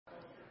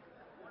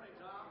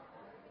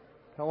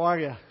How are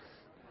you?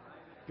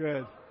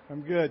 Good.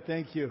 I'm good.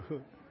 Thank you.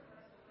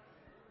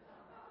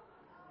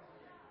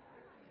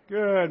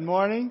 Good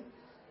morning.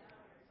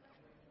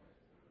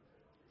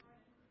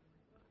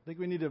 I think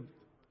we need to,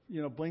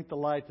 blink the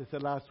lights. I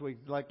said last week,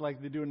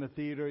 like they do in the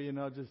theater,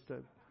 just a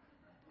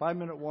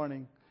 5-minute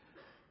warning.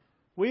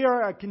 We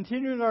are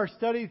continuing our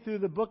study through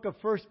the book of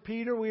 1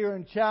 Peter. We are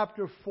in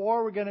chapter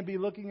 4. We're going to be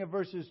looking at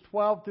verses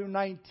 12 through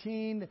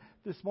 19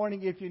 this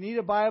morning. If you need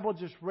a Bible,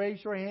 just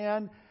raise your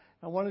hand,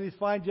 and one of these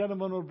fine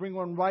gentlemen will bring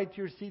one right to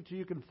your seat so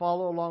you can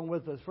follow along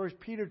with us. 1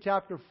 Peter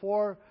chapter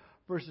 4,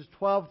 verses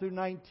 12 through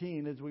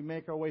 19 as we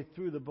make our way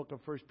through the book of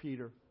 1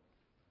 Peter.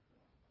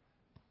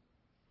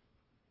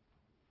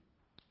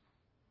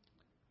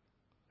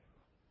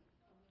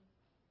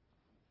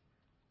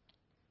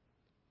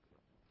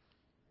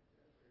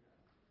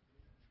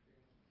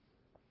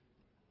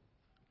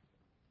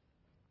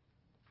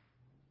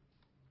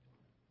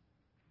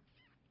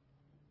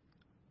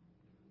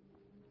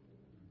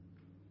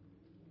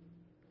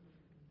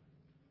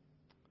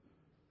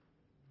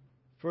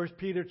 First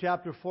Peter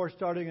chapter 4,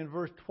 starting in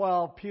verse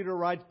 12, Peter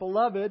writes,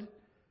 "Beloved,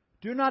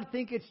 do not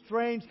think it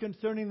strange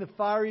concerning the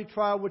fiery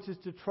trial which is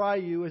to try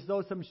you, as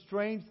though some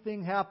strange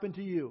thing happened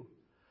to you.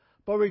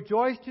 But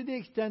rejoice to the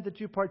extent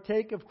that you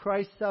partake of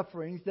Christ's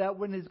sufferings, that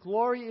when His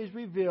glory is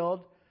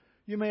revealed,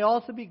 you may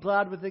also be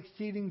glad with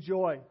exceeding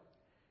joy.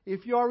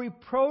 If you are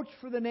reproached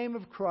for the name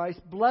of Christ,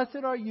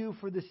 blessed are you,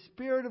 for the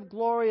Spirit of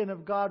glory and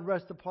of God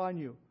rest upon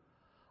you.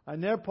 On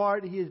their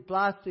part He is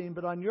blasphemed,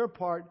 but on your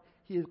part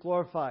He is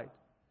glorified.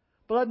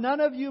 But let none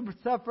of you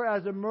suffer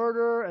as a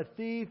murderer, a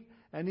thief,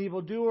 an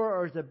evildoer,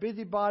 or as a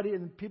busybody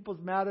in people's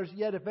matters.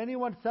 Yet if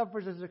anyone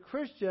suffers as a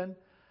Christian,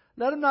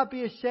 let him not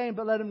be ashamed,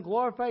 but let him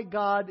glorify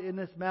God in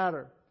this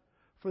matter.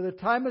 For the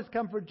time has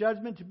come for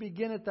judgment to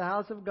begin at the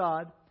house of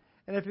God.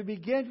 And if it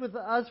begins with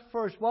us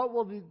first, what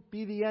will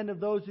be the end of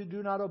those who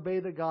do not obey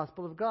the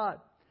gospel of God?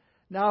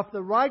 Now if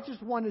the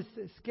righteous one is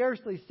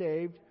scarcely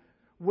saved,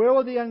 where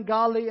will the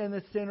ungodly and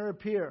the sinner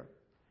appear?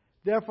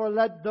 Therefore,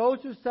 let those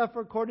who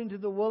suffer according to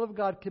the will of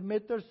God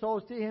commit their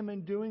souls to Him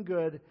in doing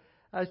good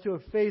as to a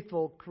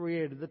faithful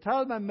Creator." The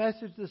title of my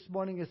message this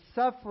morning is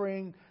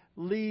 "Suffering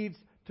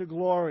Leads to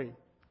Glory."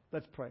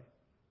 Let's pray.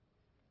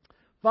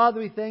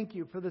 Father, we thank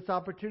You for this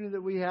opportunity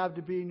that we have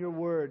to be in Your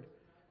Word.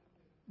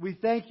 We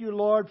thank You,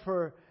 Lord,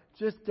 for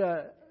just,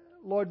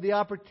 Lord, the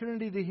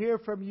opportunity to hear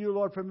from You,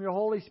 Lord, from Your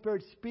Holy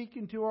Spirit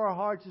speaking to our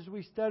hearts as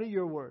we study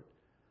Your Word.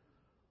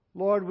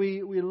 Lord,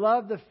 we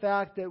love the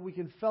fact that we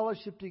can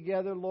fellowship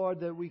together, Lord,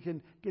 that we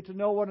can get to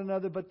know one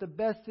another. But the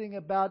best thing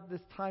about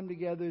this time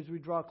together is we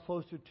draw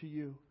closer to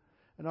You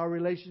and our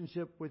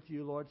relationship with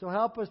You, Lord. So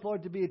help us,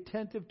 Lord, to be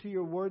attentive to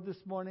Your Word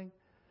this morning,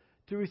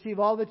 to receive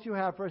all that You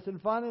have for us.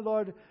 And finally,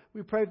 Lord,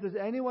 we pray if there's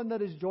anyone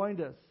that has joined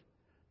us,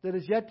 that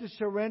is yet to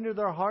surrender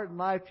their heart and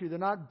life to You, they're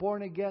not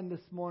born again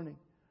this morning.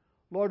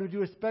 Lord, would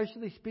You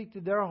especially speak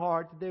to their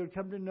heart, that they would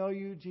come to know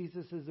You,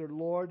 Jesus, as their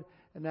Lord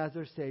and as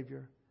their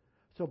Savior.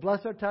 So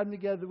bless our time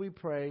together, we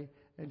pray.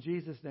 In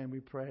Jesus' name we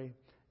pray.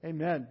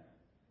 Amen.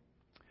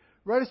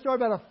 Read a story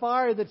about a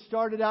fire that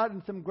started out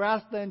in some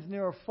grasslands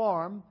near a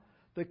farm.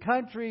 The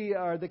county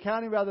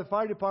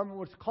fire department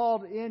was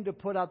called in to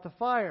put out the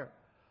fire.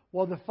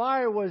 Well, the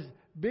fire was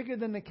bigger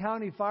than the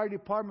county fire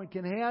department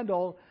can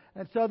handle,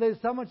 and so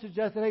someone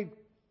suggested, hey,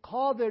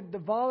 call the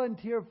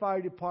volunteer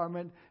fire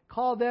department,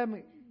 call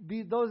them,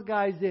 those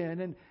guys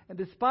in. And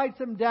despite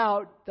some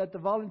doubt that the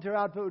volunteer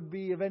outfit would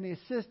be of any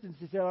assistance,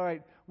 he said, all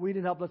right, we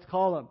need help, let's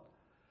call them.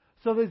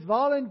 So this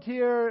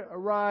volunteer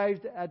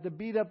arrived at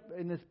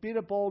in this beat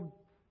up old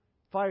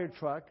fire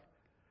truck.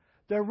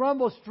 They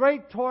rumbled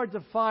straight towards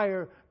the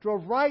fire,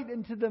 drove right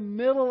into the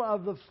middle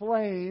of the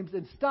flames,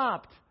 and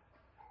stopped.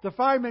 The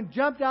firemen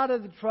jumped out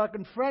of the truck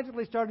and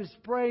frantically started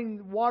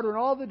spraying water in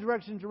all the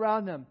directions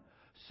around them.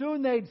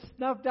 Soon they'd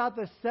snuffed out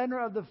the center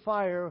of the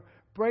fire,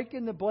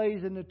 breaking the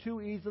blaze into two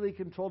easily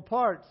controlled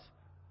parts.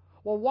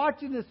 Well,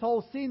 watching this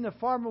whole scene, the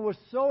farmer was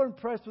so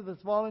impressed with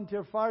this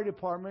volunteer fire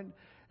department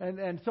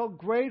and so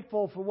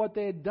grateful for what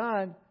they had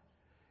done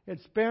in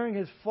sparing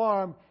his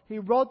farm, he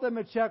wrote them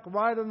a check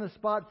right on the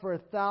spot for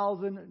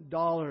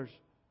 $1,000.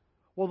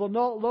 Well, the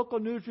local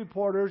news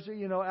reporters,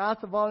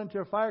 asked the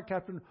volunteer fire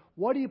captain,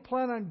 "What do you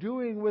plan on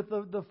doing with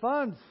the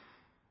funds?"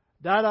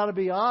 "That ought to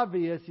be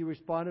obvious," he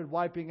responded,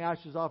 wiping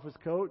ashes off his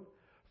coat.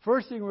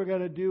 "First thing we're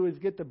going to do is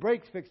get the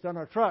brakes fixed on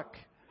our truck."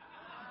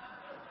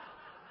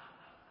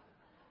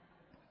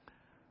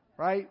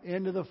 Right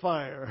into the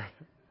fire.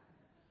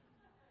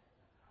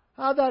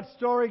 How that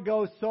story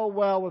goes so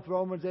well with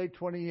Romans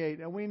 8:28.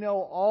 And we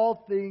know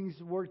all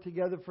things work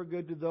together for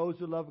good to those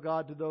who love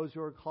God, to those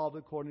who are called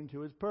according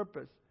to His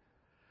purpose.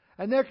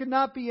 And there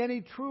cannot be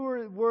any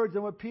truer words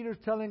than what Peter's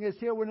telling us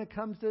here when it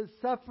comes to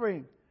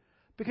suffering.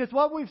 Because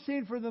what we've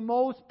seen for the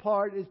most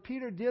part is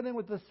Peter dealing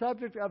with the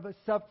subject of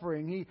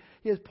suffering. He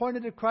has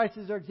pointed to Christ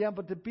as our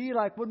example to be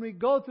like when we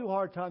go through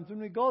hard times,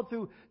 when we go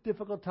through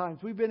difficult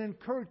times. We've been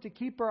encouraged to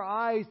keep our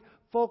eyes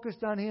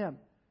focused on Him.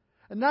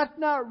 And that's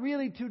not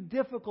really too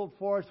difficult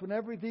for us when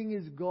everything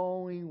is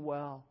going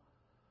well.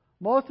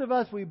 Most of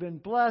us, we've been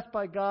blessed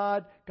by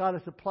God. God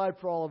has supplied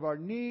for all of our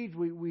needs.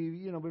 We've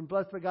been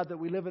blessed by God that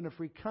we live in a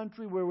free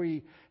country where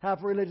we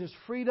have religious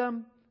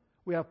freedom.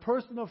 We have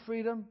personal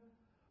freedom.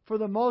 For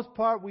the most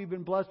part, we've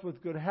been blessed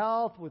with good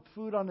health, with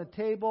food on the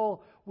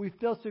table. We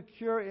feel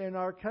secure in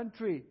our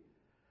country.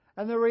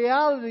 And the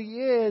reality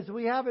is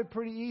we have it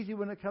pretty easy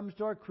when it comes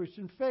to our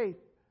Christian faith.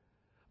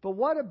 But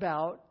what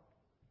about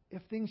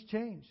if things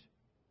change?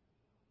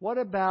 What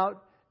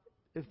about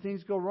if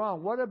things go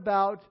wrong? What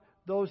about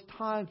those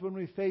times when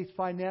we face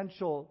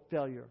financial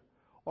failure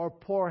or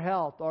poor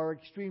health or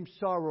extreme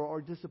sorrow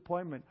or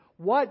disappointment?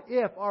 What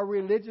if our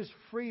religious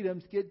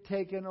freedoms get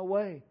taken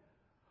away?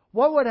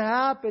 What would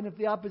happen if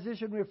the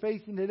opposition we're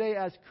facing today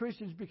as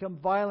Christians become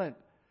violent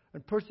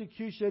and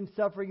persecution,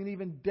 suffering, and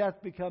even death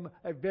become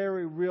a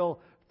very real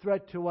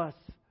threat to us?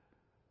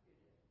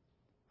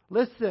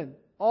 Listen,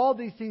 all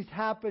these things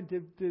happened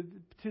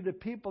to the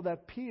people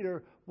that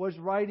Peter was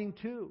writing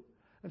to.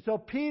 And so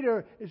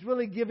Peter is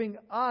really giving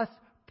us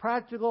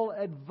practical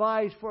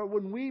advice for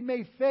when we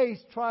may face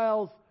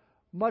trials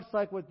much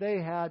like what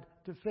they had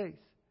to face.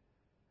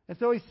 And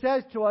so he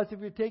says to us, if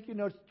you're taking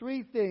notes,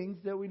 3 things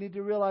that we need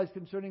to realize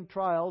concerning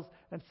trials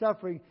and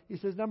suffering. He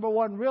says, number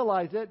 1,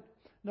 realize it.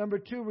 Number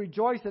 2,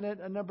 rejoice in it.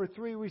 And number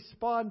 3,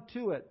 respond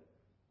to it.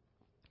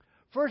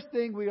 First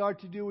thing we are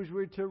to do is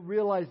we're to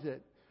realize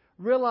it.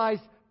 Realize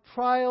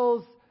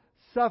trials,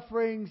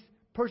 sufferings,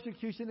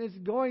 persecution is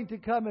going to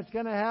come. It's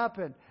going to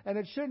happen. And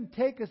it shouldn't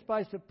take us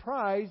by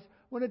surprise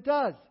when it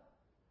does.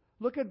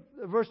 Look at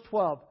verse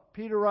 12.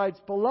 Peter writes,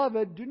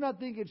 Beloved, do not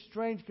think it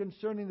strange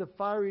concerning the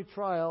fiery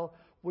trial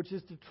which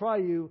is to try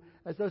you,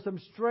 as though some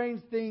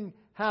strange thing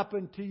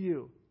happened to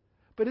you.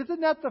 But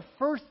isn't that the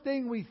first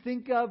thing we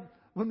think of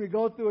when we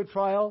go through a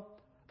trial?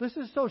 This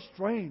is so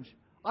strange.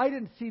 I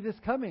didn't see this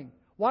coming.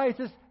 Why is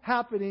this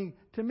happening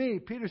to me?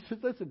 Peter says,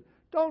 listen,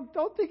 don't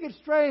think it's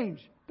strange.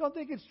 Don't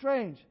think it's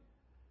strange.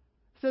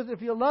 He says,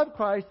 if you love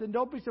Christ, then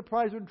don't be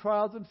surprised when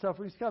trials and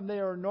sufferings come. They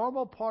are a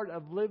normal part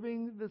of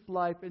living this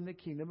life in the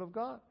kingdom of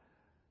God.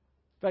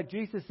 In fact,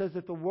 Jesus says,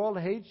 if the world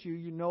hates you,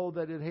 you know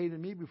that it hated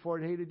me before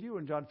it hated you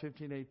in John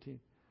 15:18. He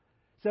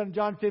said in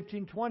John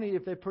 15:20,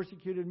 if they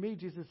persecuted me,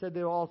 Jesus said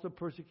they will also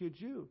persecute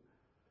you.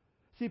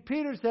 See,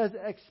 Peter says,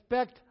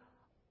 expect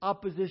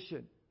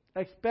opposition.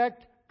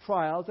 Expect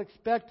trials.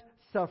 Expect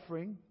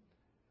suffering.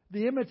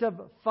 The image of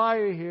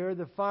fire here,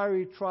 the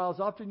fiery trials,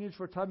 often used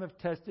for a time of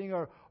testing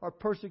or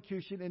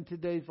persecution in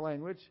today's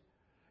language.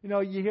 You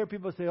know, you hear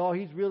people say, oh,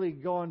 he's really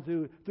going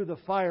through the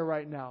fire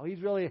right now.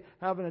 He's really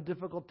having a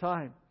difficult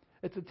time.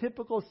 It's a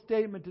typical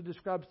statement to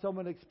describe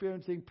someone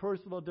experiencing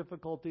personal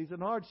difficulties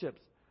and hardships.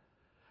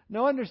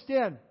 Now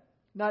understand,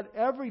 not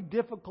every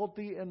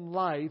difficulty in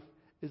life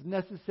is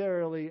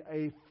necessarily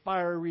a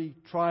fiery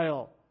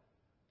trial.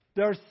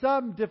 There are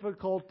some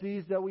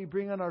difficulties that we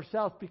bring on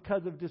ourselves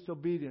because of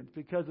disobedience,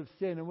 because of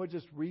sin, and we're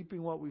just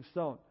reaping what we've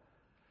sown.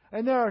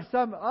 And there are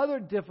some other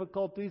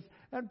difficulties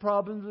and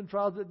problems and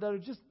trials that are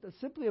just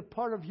simply a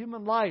part of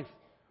human life.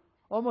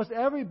 Almost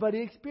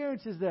everybody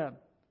experiences them.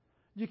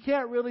 You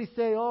can't really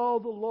say, oh,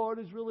 the Lord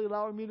is really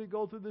allowing me to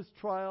go through this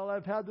trial.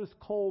 I've had this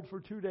cold for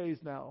 2 days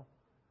now.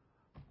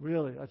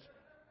 Really, I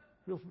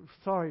feel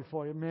sorry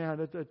for you,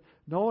 man.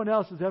 No one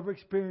else has ever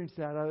experienced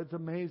that. It's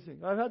amazing.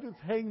 I've had this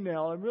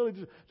hangnail. I'm really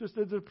just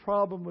there's a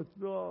problem with,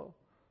 oh.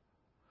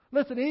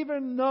 Listen,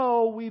 even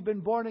though we've been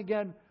born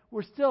again,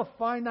 we're still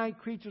finite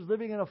creatures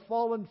living in a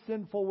fallen,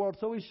 sinful world.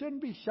 So we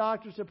shouldn't be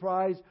shocked or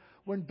surprised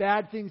when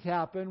bad things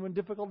happen, when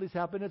difficulties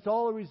happen. It's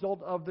all a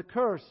result of the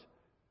curse.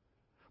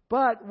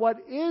 But what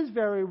is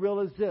very real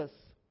is this.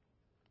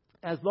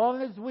 As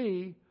long as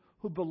we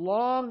who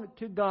belong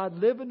to God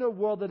live in a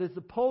world that is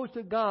opposed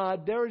to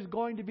God, there is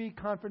going to be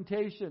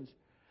confrontations.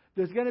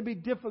 There's going to be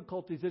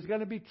difficulties. There's going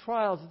to be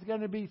trials. There's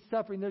going to be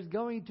suffering. There's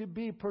going to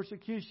be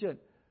persecution.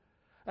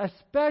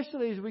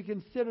 Especially as we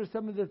consider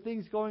some of the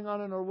things going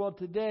on in our world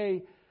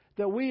today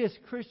that we as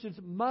Christians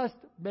must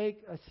make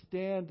a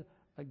stand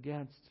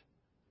against.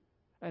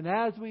 And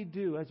as we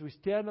do, as we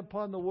stand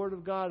upon the Word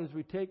of God, as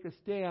we take a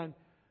stand,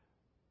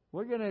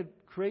 we're going to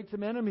create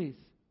some enemies.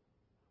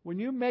 When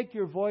you make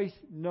your voice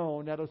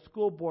known at a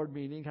school board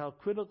meeting how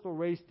critical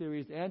race theory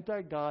is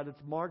anti-God,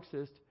 it's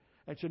Marxist,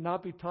 and should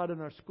not be taught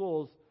in our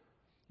schools,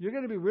 you're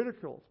going to be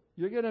ridiculed.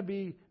 You're going to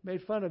be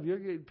made fun of.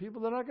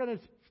 People are not going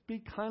to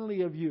speak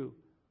kindly of you.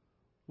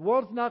 The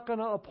world's not going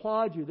to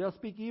applaud you. They'll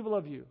speak evil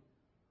of you.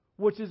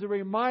 Which is a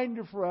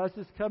reminder for us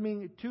this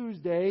coming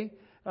Tuesday,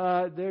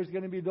 there's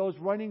going to be those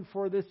running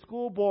for this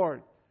school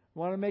board. We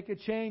want to make a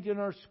change in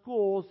our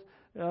schools.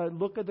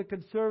 Look at the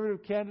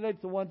conservative candidates,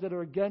 the ones that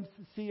are against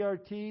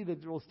CRT,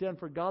 that will stand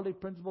for godly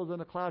principles in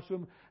the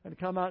classroom, and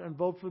come out and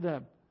vote for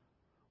them.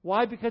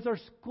 Why? Because our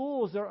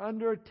schools are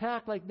under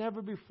attack like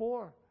never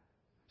before.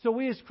 So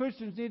we as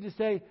Christians need to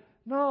say,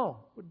 no,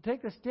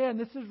 take a stand.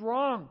 This is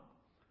wrong.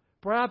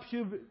 Perhaps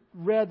you've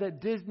read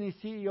that Disney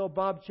CEO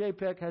Bob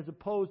Chapek has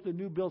opposed the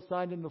new bill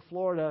signed into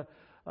Florida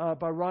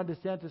by Ron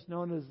DeSantis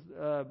known as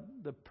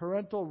the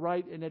Parental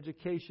Right in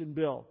Education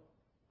Bill.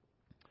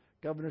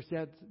 Governor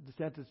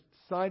DeSantis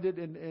signed it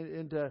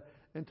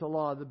into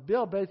law. The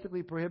bill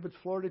basically prohibits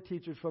Florida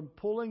teachers from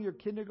pulling your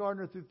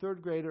kindergartner through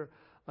third grader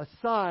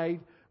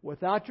aside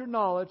without your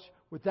knowledge,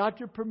 without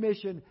your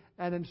permission,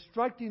 and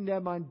instructing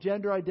them on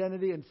gender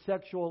identity and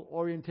sexual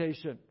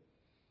orientation.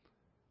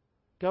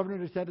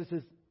 Governor DeSantis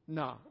says,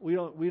 no, we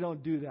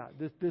don't do that.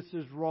 This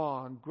is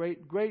wrong.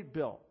 Great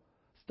bill.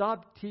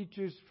 Stop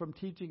teachers from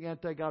teaching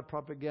anti-God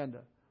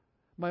propaganda.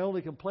 My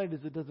only complaint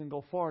is it doesn't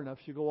go far enough.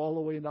 It should go all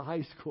the way into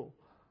high school.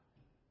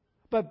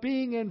 But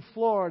being in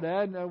Florida,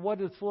 and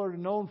what is Florida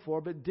known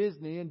for but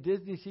Disney, and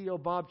Disney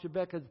CEO Bob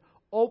Chapek has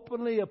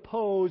openly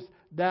opposed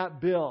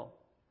that bill.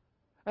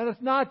 And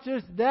it's not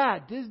just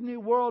that. Disney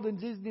World and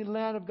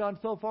Disneyland have gone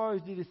so far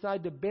as to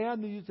decide to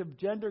ban the use of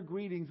gender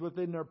greetings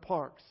within their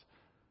parks.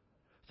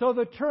 So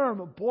the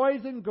term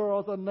boys and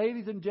girls and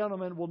ladies and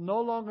gentlemen will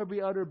no longer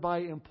be uttered by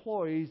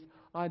employees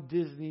on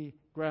Disney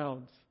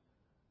grounds.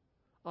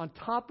 On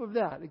top of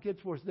that, it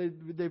gets worse.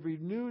 They've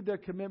renewed their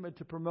commitment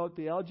to promote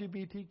the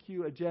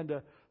LGBTQ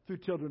agenda through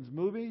children's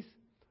movies,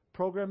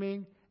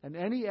 programming, and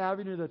any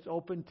avenue that's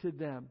open to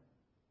them.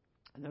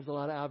 And there's a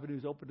lot of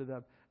avenues open to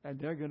them, and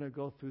they're going to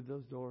go through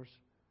those doors.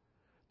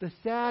 The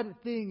sad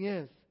thing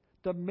is,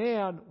 the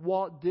man,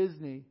 Walt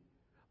Disney,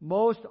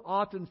 most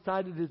often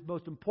cited his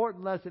most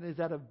important lesson is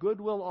that of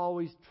goodwill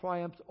always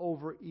triumphs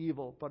over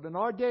evil. But in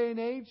our day and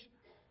age,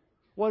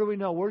 what do we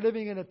know? We're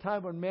living in a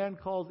time when man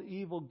calls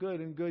evil good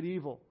and good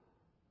evil.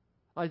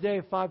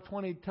 Isaiah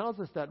 5:20 tells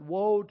us that.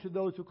 Woe to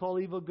those who call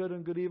evil good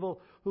and good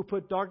evil, who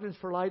put darkness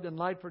for light and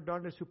light for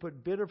darkness, who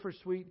put bitter for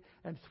sweet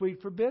and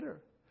sweet for bitter.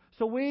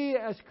 So we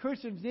as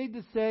Christians need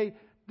to say,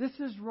 this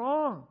is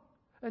wrong,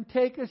 and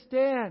take a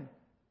stand.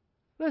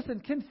 Listen,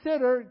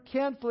 consider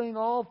canceling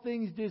all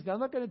things Disney. I'm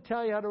not going to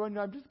tell you how to run.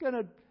 I'm just going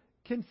to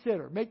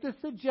consider. Make the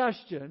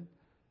suggestion.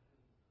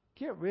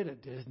 Get rid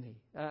of Disney.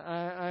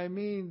 I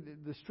mean,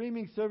 the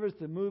streaming service,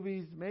 the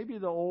movies, maybe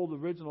the old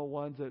original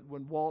ones that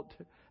when Walt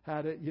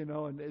had it,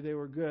 and they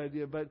were good.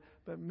 Yeah, but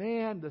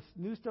man, this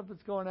new stuff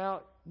that's going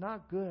out,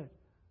 not good.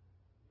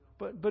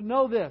 But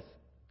know this.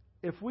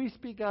 If we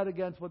speak out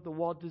against what the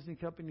Walt Disney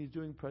Company is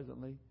doing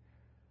presently,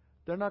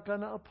 they're not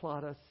going to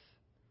applaud us.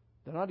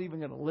 They're not even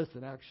going to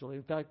listen, actually.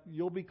 In fact,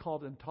 you'll be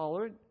called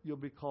intolerant. You'll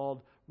be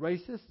called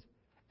racist.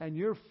 And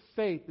your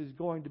faith is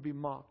going to be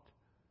mocked.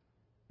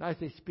 I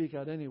say speak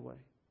out anyway.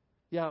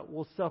 Yeah,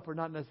 we'll suffer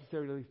not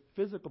necessarily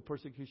physical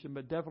persecution,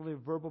 but definitely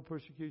verbal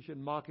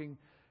persecution, mocking,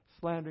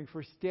 slandering,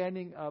 for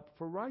standing up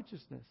for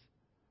righteousness.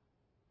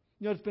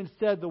 It's been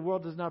said the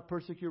world does not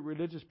persecute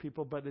religious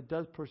people, but it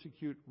does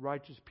persecute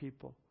righteous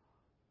people.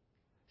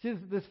 See,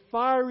 this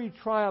fiery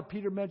trial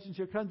Peter mentions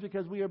here comes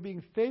because we are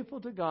being faithful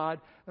to God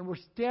and we're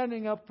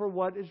standing up for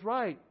what is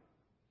right.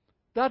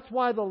 That's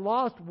why the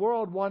lost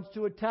world wants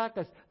to attack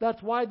us.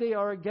 That's why they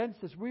are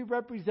against us. We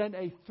represent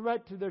a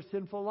threat to their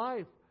sinful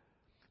life.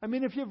 I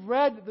mean, if you've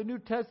read the New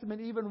Testament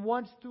even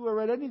once through or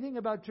read anything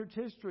about church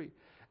history,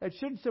 it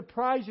shouldn't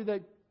surprise you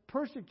that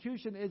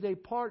persecution is a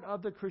part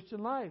of the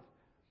Christian life.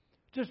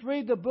 Just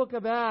read the book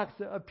of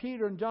Acts of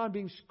Peter and John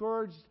being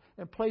scourged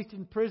and placed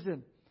in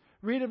prison.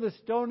 Read of the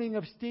stoning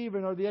of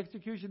Stephen or the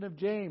execution of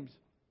James.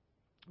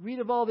 Read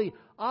of all the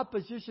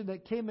opposition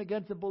that came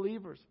against the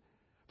believers.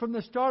 From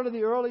the start of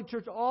the early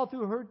church, all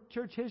through her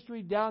church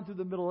history, down through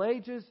the Middle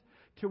Ages,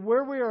 to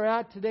where we are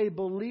at today,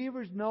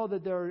 believers know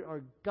that there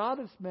are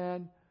godless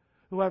men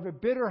who have a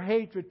bitter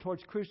hatred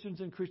towards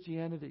Christians and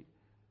Christianity.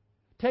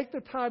 Take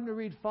the time to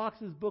read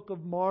Fox's Book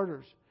of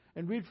Martyrs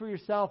and read for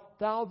yourself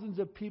thousands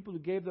of people who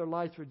gave their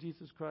lives for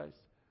Jesus Christ.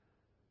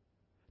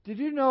 Did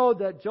you know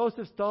that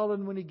Joseph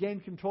Stalin, when he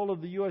gained control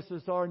of the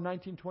USSR in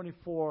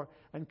 1924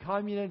 and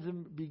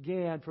communism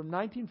began from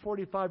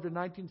 1945 to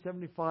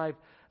 1975,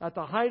 at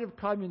the height of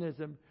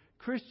communism,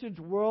 Christians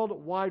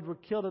worldwide were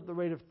killed at the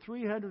rate of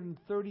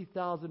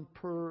 330,000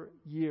 per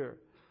year.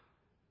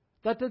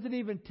 That doesn't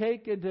even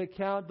take into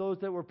account those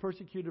that were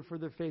persecuted for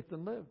their faith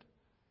and lived.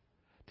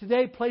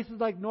 Today, places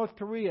like North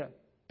Korea,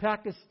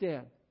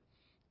 Pakistan,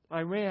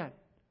 Iran,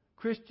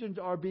 Christians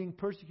are being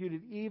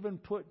persecuted, even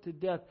put to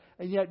death.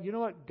 And yet, you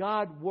know what?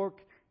 God's work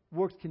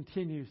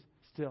continues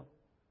still.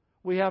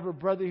 We have a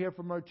brother here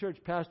from our church,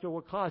 Pastor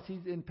Wakas.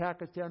 He's in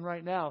Pakistan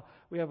right now.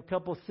 We have a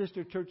couple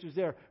sister churches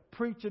there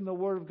preaching the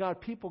Word of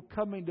God. People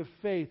coming to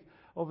faith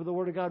over the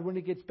Word of God. When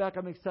he gets back,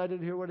 I'm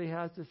excited to hear what he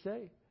has to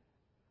say.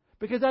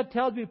 Because that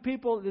tells me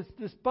people,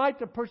 despite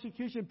the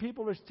persecution,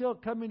 people are still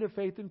coming to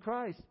faith in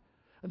Christ.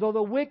 And though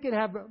the wicked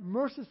have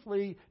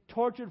mercilessly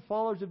tortured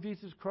followers of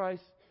Jesus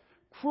Christ,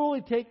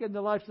 cruelly taken the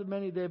lives of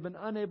many, they have been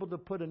unable to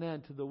put an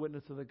end to the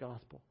witness of the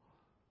gospel.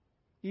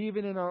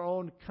 Even in our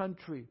own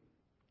country,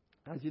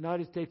 as the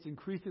United States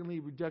increasingly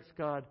rejects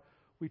God,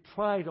 we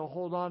try to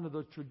hold on to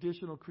those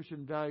traditional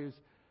Christian values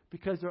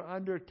because they're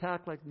under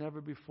attack like never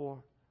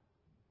before.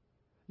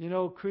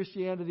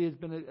 Christianity has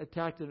been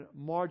attacked and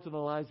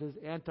marginalized as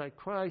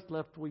anti-Christ,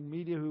 left-wing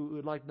media who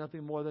would like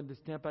nothing more than to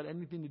stamp out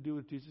anything to do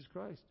with Jesus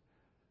Christ.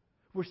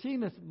 We're seeing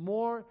this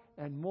more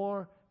and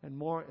more and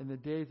more in the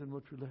days in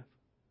which we live.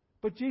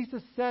 But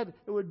Jesus said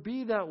it would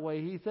be that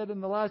way. He said in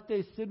the last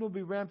days sin will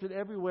be rampant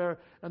everywhere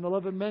and the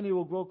love of many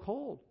will grow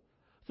cold.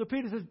 So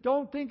Peter says,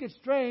 don't think it's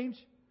strange.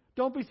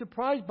 Don't be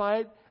surprised by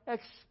it.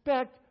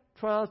 Expect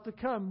trials to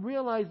come.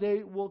 Realize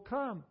they will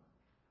come.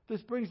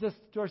 This brings us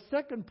to our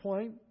second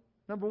point.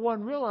 Number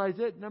one, realize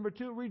it. Number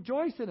two,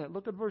 rejoice in it.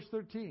 Look at verse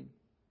 13.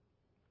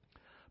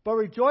 But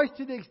rejoice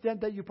to the extent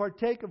that you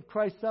partake of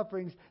Christ's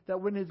sufferings, that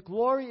when His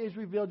glory is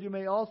revealed, you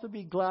may also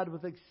be glad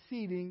with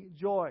exceeding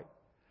joy.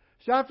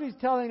 So after He's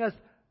telling us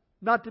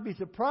not to be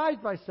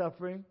surprised by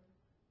suffering,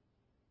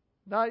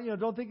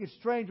 don't think it's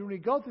strange when we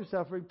go through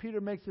suffering,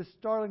 Peter makes this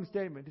startling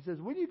statement. He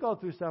says, when you go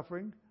through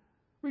suffering,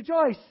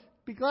 rejoice.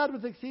 Be glad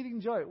with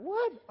exceeding joy.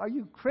 What? Are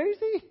you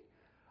crazy?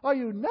 Are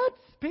you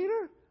nuts,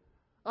 Peter?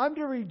 I'm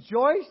to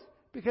rejoice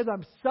because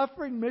I'm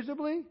suffering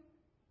miserably?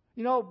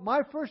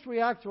 My first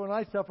reaction when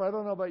I suffer, I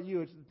don't know about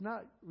you, it's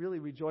not really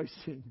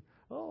rejoicing.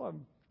 Oh,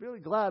 I'm really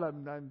glad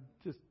I'm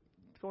just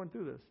going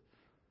through this.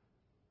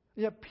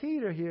 Yet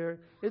Peter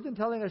here isn't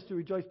telling us to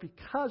rejoice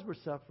because we're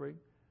suffering.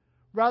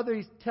 Rather,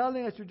 he's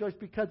telling us to rejoice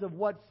because of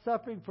what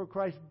suffering for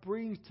Christ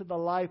brings to the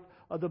life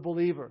of the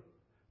believer.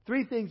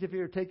 Three things if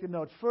you're taking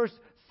notes. First,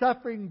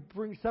 suffering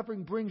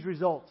brings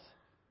results.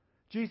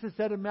 Jesus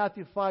said in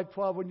Matthew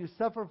 5:12, when you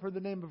suffer for the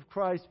name of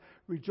Christ,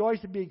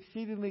 rejoice and be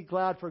exceedingly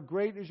glad, for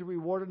great is your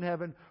reward in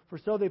heaven, for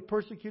so they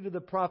persecuted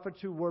the prophets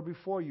who were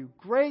before you.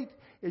 Great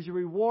is your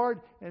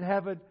reward in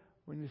heaven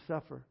when you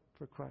suffer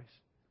for Christ.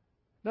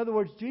 In other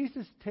words,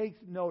 Jesus takes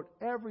note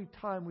every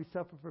time we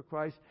suffer for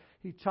Christ.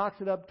 He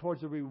chalks it up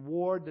towards the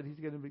reward that He's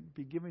going to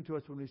be giving to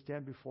us when we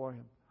stand before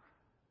Him.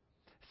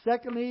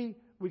 Secondly,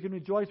 we can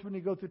rejoice when we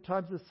go through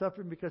times of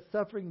suffering because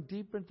suffering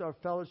deepens our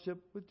fellowship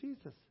with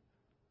Jesus.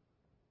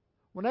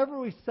 Whenever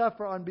we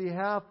suffer on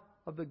behalf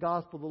of the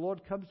gospel, the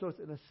Lord comes to us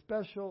in a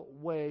special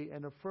way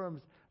and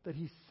affirms that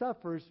He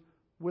suffers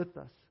with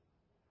us.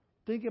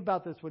 Think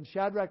about this. When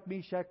Shadrach,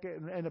 Meshach,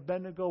 and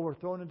Abednego were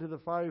thrown into the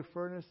fiery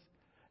furnace,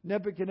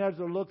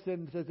 Nebuchadnezzar looks in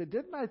and says,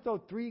 didn't I throw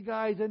 3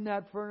 guys in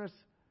that furnace?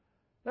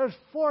 There's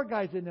 4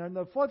 guys in there. And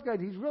the 4th guy,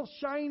 he's real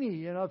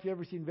shiny. If you've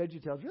ever seen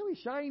VeggieTales, really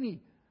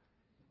shiny.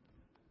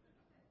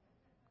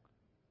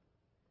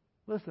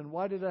 Listen,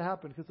 why did that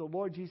happen? Because the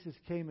Lord Jesus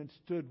came and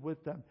stood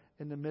with them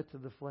in the midst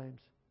of the flames.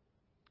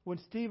 When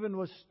Stephen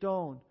was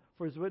stoned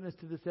for his witness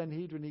to the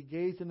Sanhedrin, he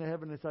gazed into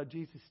heaven and saw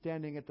Jesus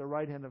standing at the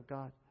right hand of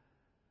God.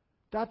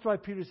 That's why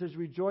Peter says,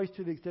 rejoice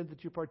to the extent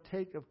that you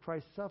partake of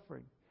Christ's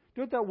suffering.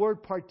 Do you know what that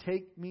word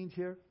partake means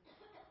here?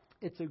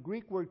 It's a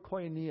Greek word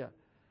koinonia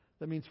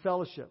that means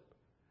fellowship.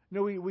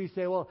 We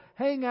say, well,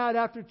 hang out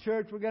after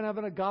church. We're going to have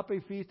an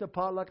agape feast, a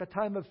potluck, a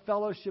time of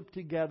fellowship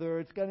together.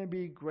 It's going to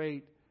be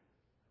great.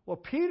 Well,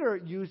 Peter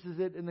uses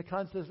it in the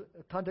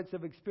context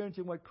of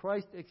experiencing what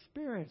Christ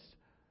experienced.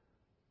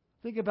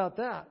 Think about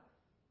that.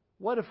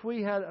 What if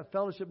we had a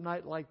fellowship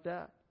night like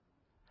that?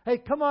 Hey,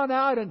 come on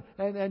out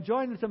and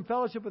join in some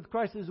fellowship with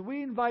Christ as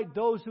we invite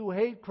those who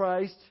hate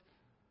Christ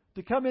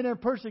to come in and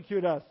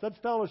persecute us. That's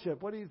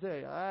fellowship. What do you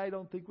say? I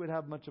don't think we'd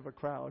have much of a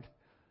crowd.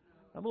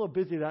 I'm a little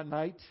busy that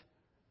night.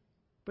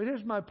 But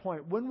here's my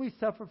point. When we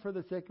suffer for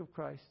the sake of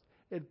Christ,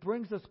 it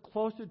brings us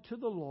closer to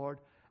the Lord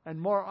and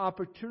more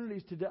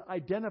opportunities to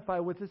identify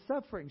with His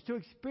sufferings, to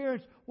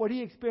experience what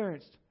He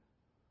experienced.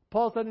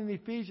 Paul said in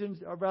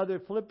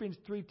Philippians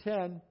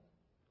 3:10,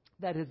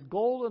 that his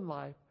goal in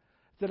life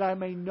is that I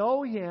may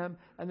know Him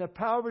and the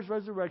power of His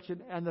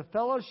resurrection and the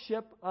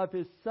fellowship of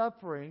His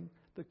suffering,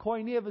 the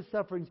koinonia of His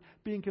sufferings,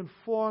 being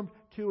conformed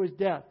to His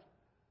death.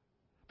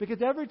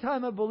 Because every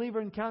time a believer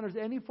encounters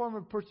any form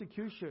of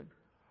persecution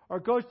or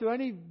goes through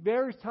any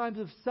various times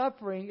of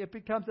suffering, it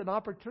becomes an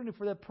opportunity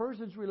for that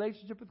person's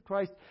relationship with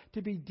Christ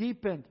to be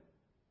deepened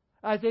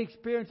as they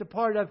experience a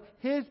part of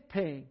His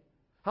pain,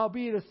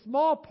 howbeit a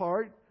small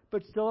part,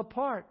 but still a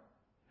part.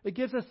 It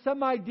gives us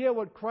some idea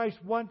what Christ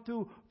went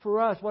through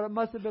for us, what it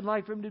must have been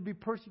like for Him to be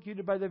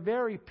persecuted by the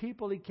very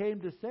people He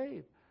came to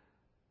save.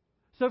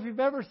 So if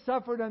you've ever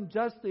suffered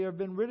unjustly or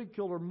been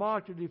ridiculed or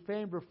mocked or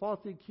defamed or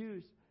falsely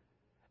accused,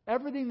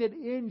 everything that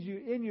in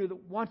you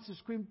that wants to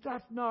scream,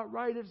 that's not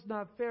right, it's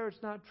not fair,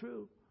 it's not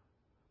true.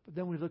 But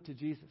then we look to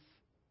Jesus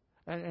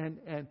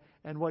and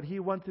what He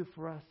went through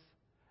for us.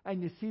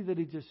 And you see that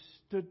He just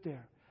stood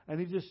there and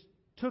He just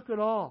took it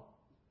all.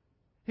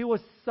 He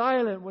was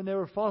silent when they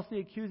were falsely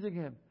accusing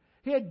Him.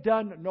 He had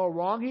done no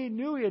wrong. He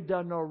knew He had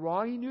done no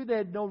wrong. He knew they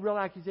had no real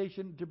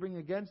accusation to bring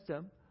against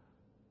Him.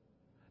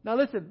 Now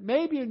listen,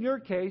 maybe in your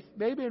case,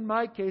 maybe in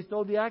my case,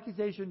 though the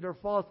accusations are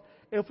false,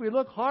 if we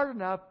look hard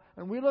enough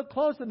and we look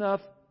close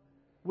enough,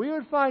 we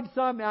would find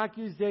some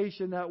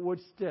accusation that would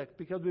stick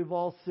because we've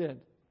all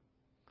sinned.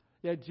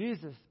 Yet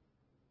Jesus,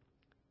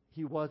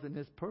 He wasn't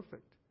as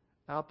perfect.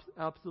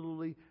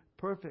 Absolutely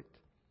perfect.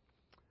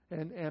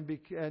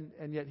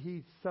 And yet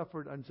He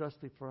suffered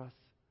unjustly for us.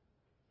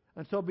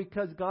 And so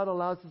because God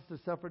allows us to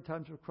suffer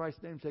times for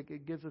Christ's name's sake,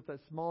 it gives us that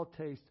small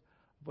taste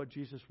of what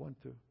Jesus went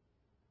through.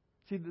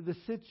 See, the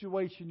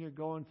situation you're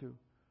going through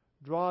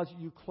draws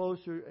you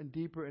closer and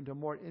deeper into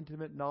more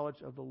intimate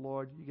knowledge of the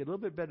Lord. You get a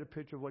little bit better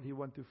picture of what He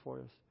went through for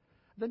us.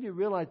 Then you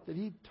realize that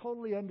He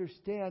totally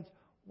understands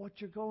what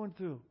you're going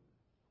through.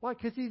 Why?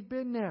 Because He's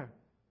been there.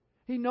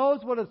 He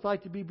knows what it's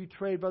like to be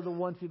betrayed by the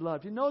ones he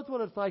loved. He knows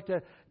what it's like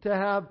to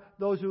have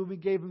those who he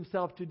gave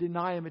himself to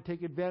deny him and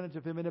take advantage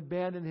of him and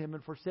abandon him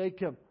and forsake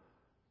him.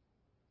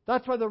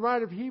 That's why the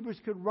writer of Hebrews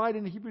could write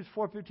in Hebrews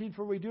 4:15,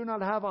 "For we do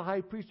not have a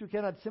high priest who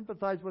cannot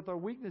sympathize with our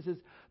weaknesses,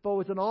 but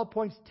was in all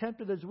points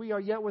tempted as we are,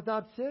 yet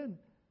without sin."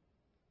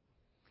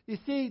 You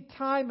see,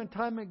 time and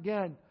time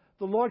again,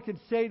 the Lord can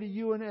say to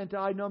you and to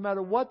I, no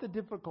matter what the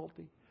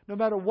difficulty, no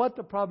matter what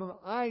the problem,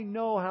 I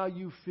know how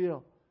you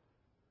feel.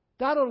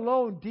 That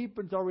alone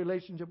deepens our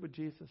relationship with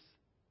Jesus.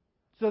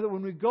 So that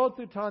when we go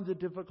through times of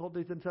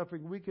difficulties and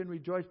suffering, we can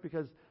rejoice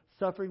because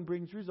suffering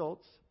brings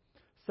results.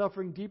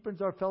 Suffering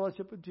deepens our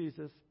fellowship with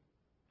Jesus.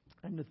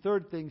 And the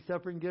third thing,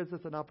 suffering gives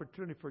us an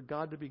opportunity for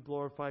God to be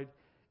glorified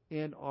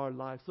in our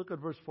lives. Look at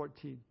verse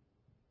 14.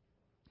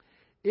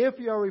 "If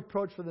you are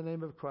reproached for the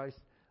name of Christ,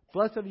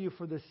 blessed are you,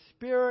 for the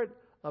Spirit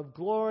of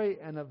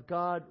glory and of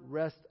God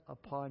rest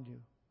upon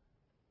you."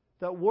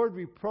 That word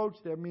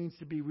reproach there means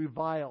to be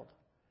reviled.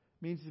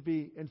 Means to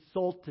be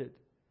insulted.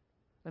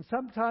 And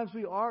sometimes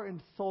we are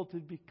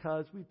insulted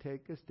because we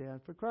take a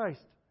stand for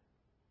Christ.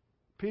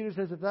 Peter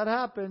says if that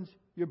happens,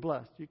 you're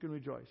blessed. You can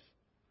rejoice.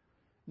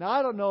 Now,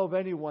 I don't know of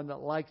anyone that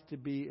likes to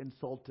be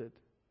insulted.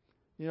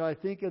 You know, I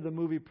think of the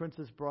movie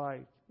Princess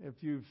Bride.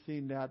 If you've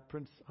seen that,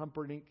 Prince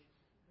Humperdinck,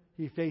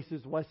 he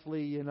faces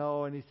Wesley,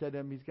 and he said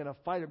he's going to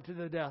fight him to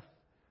the death.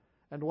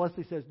 And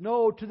Wesley says,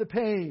 "No, to the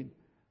pain."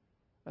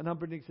 And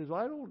Humperdinck says,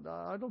 "Well,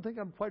 I don't think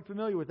I'm quite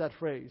familiar with that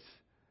phrase."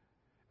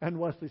 And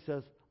Wesley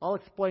says, "I'll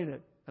explain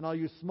it, and I'll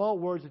use small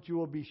words that you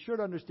will be sure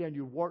to understand,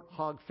 you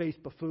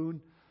warthog-faced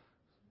buffoon."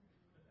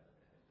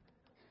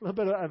 A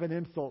little bit of an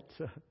insult.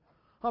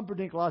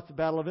 Humperdinck lost the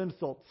battle of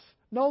insults.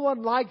 No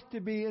one likes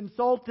to be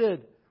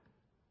insulted.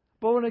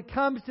 But when it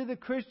comes to the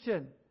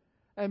Christian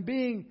and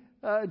being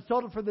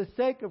insulted for the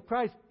sake of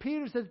Christ,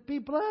 Peter says, be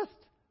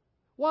blessed.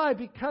 Why?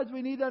 Because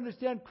we need to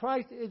understand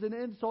Christ is an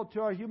insult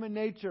to our human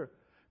nature.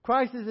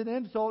 Christ is an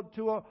insult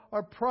to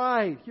our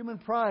pride, human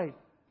pride.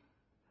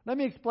 Let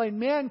me explain.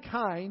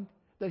 Mankind,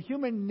 the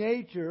human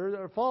nature,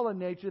 or fallen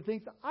nature,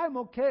 thinks, I'm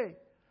okay.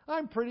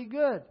 I'm pretty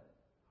good.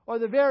 Or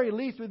at the very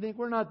least, we think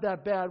we're not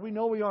that bad. We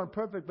know we aren't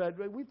perfect, but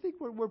we think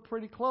we're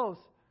pretty close.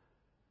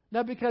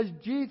 Now, because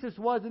Jesus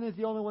was and is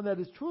the only one that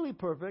is truly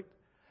perfect,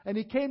 and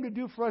He came to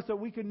do for us what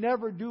we could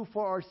never do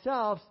for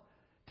ourselves,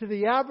 to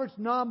the average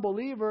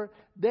non-believer,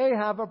 they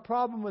have a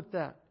problem with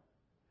that.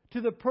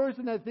 To the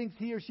person that thinks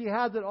he or she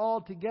has it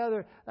all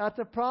together, that's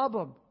a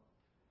problem.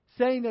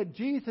 Saying that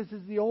Jesus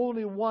is the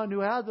only one who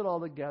has it all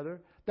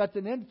together, that's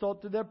an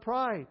insult to their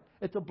pride.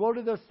 It's a blow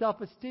to their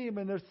self-esteem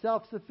and their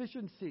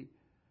self-sufficiency.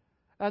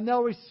 And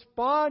they'll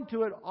respond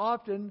to it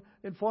often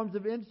in forms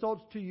of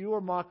insults to you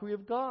or mockery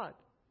of God.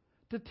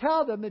 To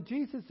tell them that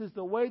Jesus is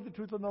the way, the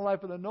truth, and the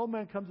life, and that no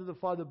man comes to the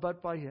Father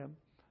but by Him.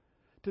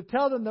 To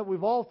tell them that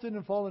we've all sinned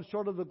and fallen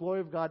short of the glory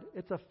of God,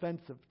 it's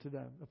offensive to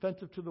them,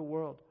 offensive to the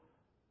world.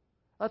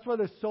 That's why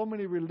there's so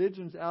many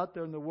religions out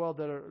there in the world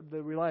that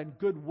rely on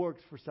good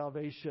works for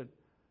salvation.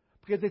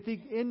 Because they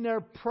think in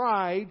their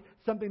pride,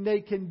 something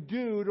they can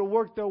do to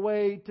work their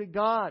way to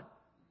God.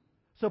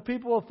 So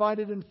people will find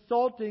it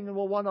insulting and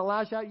will want to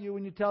lash at you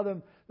when you tell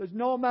them there's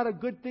no amount of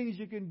good things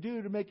you can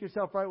do to make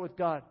yourself right with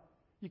God.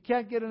 You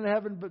can't get into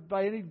heaven but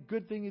by any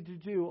good thing you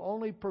do.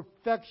 Only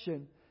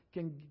perfection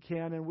can,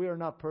 and we are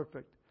not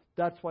perfect.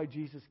 That's why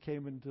Jesus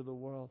came into the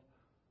world,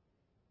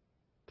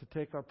 to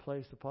take our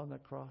place upon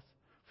that cross.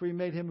 For He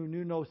made Him who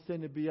knew no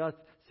sin to be us,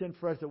 sin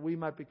for us, that we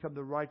might become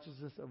the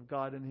righteousness of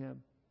God in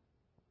Him.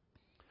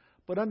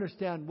 But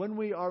understand, when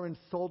we are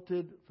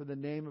insulted for the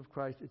name of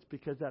Christ, it's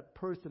because that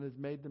person has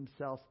made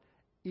themselves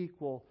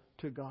equal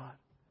to God.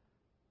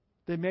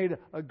 They made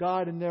a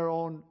God in their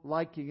own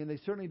liking, and they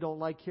certainly don't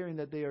like hearing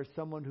that they are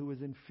someone who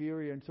is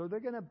inferior, and so they're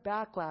going to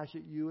backlash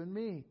at you and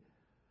me.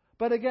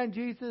 But again,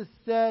 Jesus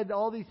said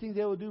all these things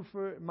they will do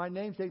for my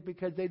name's sake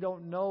because they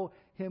don't know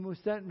Him who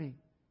sent me.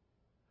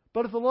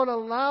 But if the Lord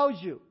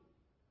allows you,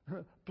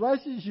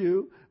 blesses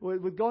you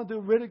with going through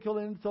ridicule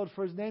and insult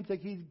for His name's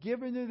sake, He's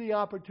given you the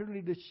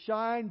opportunity to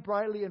shine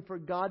brightly and for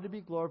God to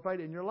be glorified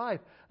in your life.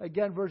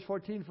 Again, verse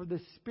 14, for the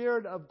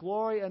Spirit of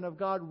glory and of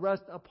God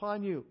rest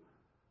upon you.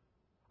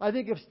 I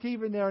think of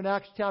Stephen there in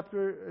Acts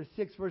chapter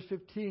 6, verse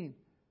 15.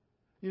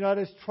 At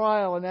his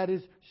trial and at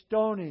his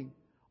stoning,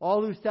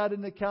 all who sat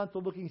in the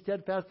council looking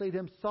steadfastly at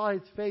him saw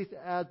his face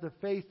as the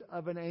face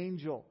of an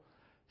angel.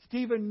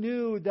 Stephen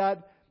knew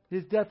that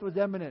his death was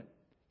imminent.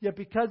 Yet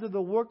because of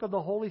the work of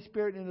the Holy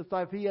Spirit in his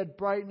life, he had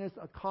brightness,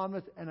 a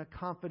calmness, and a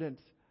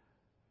confidence.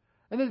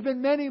 And there's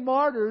been many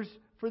martyrs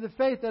for the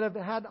faith that have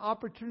had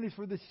opportunities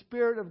for the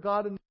Spirit of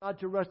God and God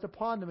to rest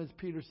upon them, as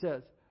Peter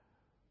says.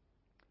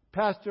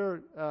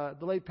 The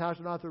late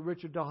pastor and author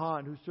Richard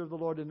DeHaan, who served the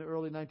Lord in the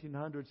early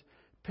 1900s,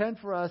 penned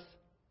for us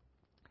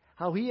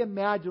how he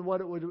imagined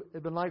what it would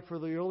have been like for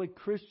the early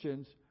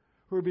Christians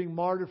who were being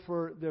martyred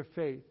for their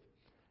faith.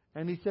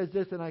 And he says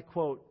this, and I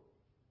quote,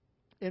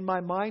 in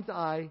my mind's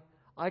eye,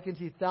 I can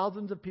see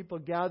thousands of people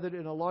gathered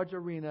in a large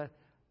arena,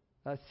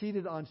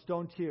 seated on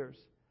stone tiers.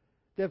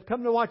 They have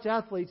come to watch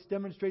athletes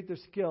demonstrate their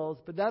skills,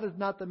 but that is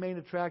not the main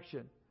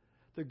attraction.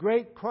 The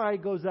great cry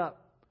goes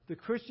up. The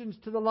Christians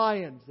to the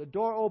lions. The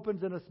door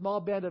opens and a small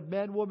band of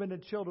men, women,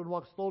 and children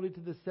walk slowly to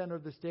the center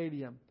of the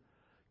stadium.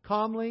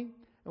 Calmly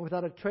and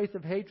without a trace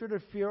of hatred or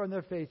fear on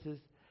their faces,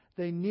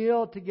 they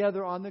kneel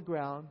together on the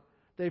ground.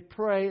 They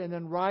pray and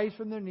then rise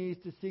from their knees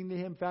to sing the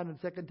hymn found in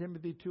 2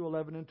 Timothy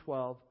 2:11 and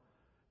 12.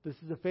 This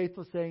is a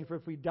faithful saying, for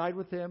if we died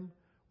with him,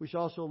 we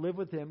shall also live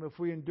with him. If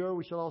we endure,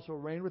 we shall also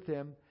reign with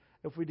him.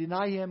 If we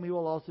deny him, he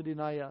will also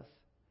deny us.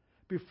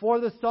 Before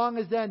the song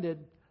is ended,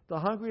 the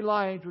hungry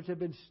lions, which have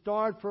been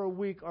starved for a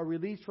week, are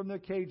released from their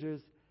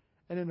cages,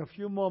 and in a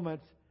few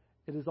moments,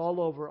 it is all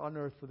over on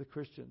earth for the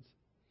Christians.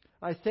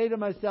 I say to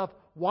myself,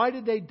 why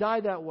did they die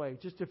that way?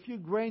 Just a few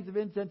grains of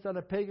incense on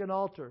a pagan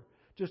altar.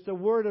 Just a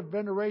word of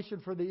veneration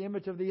for the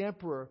image of the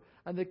emperor.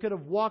 And they could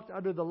have walked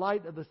under the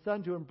light of the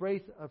sun to the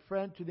embrace of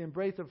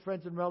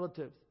friends and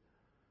relatives.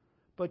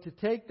 But to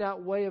take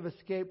that way of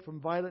escape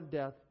from violent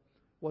death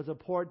was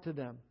abhorrent to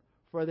them,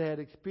 for they had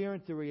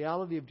experienced the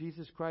reality of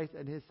Jesus Christ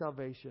and his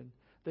salvation.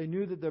 They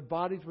knew that their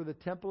bodies were the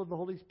temple of the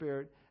Holy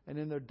Spirit, and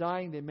in their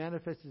dying they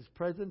manifested his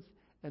presence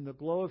and the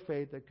glow of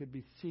faith that could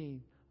be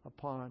seen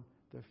upon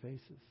their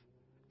faces.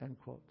 End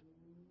quote.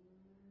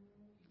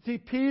 See,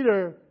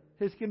 Peter,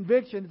 his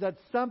conviction is that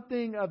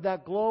something of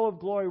that glow of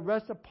glory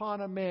rests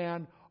upon a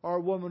man or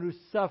a woman who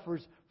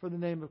suffers for the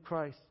name of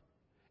Christ.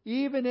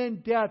 Even in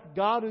death,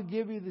 God will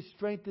give you the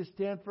strength to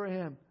stand for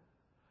him.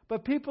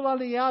 But people on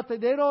the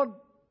outside, they don't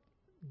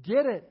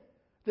get it.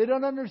 They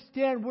don't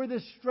understand where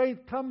this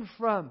strength comes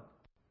from.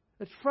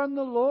 It's from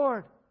the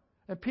Lord.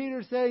 And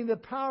Peter's saying the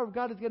power of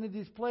God is going to be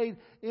displayed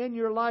in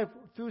your life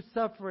through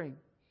suffering.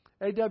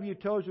 A.W.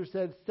 Tozer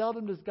said,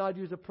 seldom does God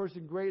use a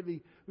person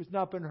greatly who's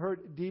not been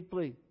hurt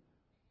deeply.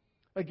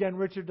 Again,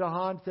 Richard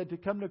DeHaan said, to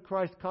come to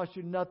Christ costs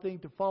you nothing.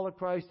 To follow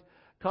Christ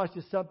costs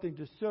you something.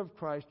 To serve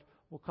Christ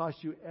will cost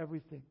you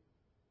everything.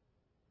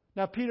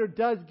 Now, Peter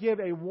does give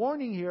a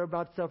warning here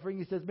about suffering.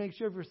 He says, make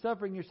sure if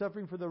you're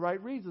suffering for the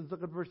right reasons.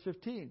 Look at verse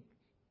 15.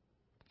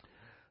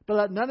 But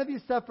let none of you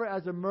suffer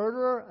as a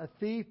murderer, a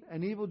thief,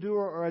 an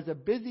evildoer, or as a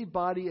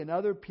busybody in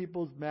other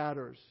people's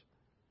matters.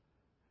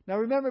 Now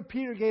remember,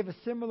 Peter gave a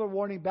similar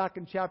warning back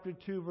in chapter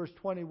 2, verse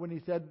 20, when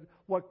he said,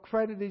 what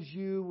credit is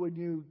you when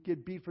you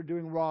get beat for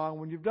doing wrong,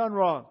 when you've done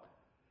wrong?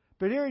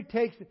 But here he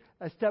takes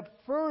a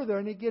step further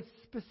and he gets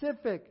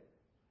specific.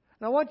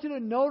 And I want you to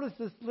notice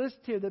this list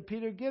here that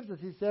Peter gives us.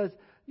 He says,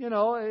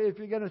 if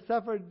you're going to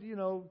suffer,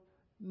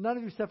 none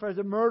of you suffer as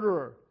a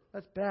murderer.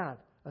 That's bad.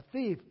 A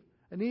thief,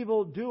 an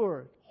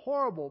evildoer,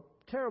 horrible,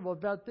 terrible,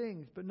 bad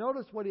things. But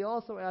notice what he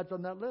also adds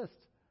on that list.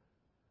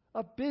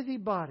 A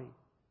busybody.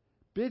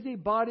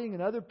 Busybodying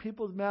in other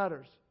people's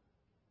matters.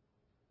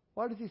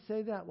 Why does he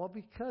say that? Well,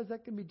 because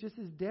that can be just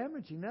as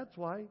damaging. That's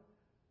why.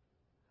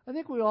 I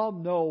think we all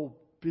know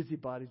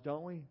busybodies,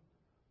 don't we?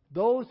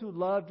 Those who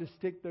love to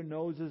stick their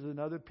noses in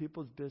other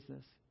people's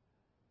business.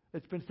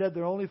 It's been said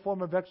their only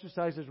form of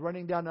exercise is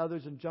running down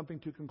others and jumping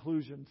to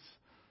conclusions.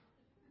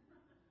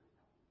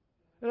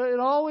 It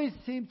always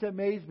seems to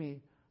amaze me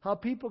how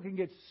people can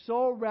get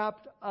so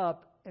wrapped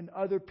up in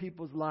other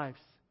people's lives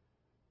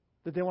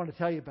that they want to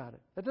tell you about it.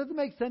 That doesn't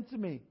make sense to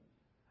me.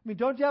 I mean,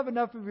 don't you have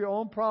enough of your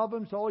own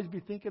problems to always be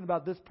thinking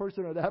about this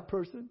person or that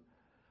person?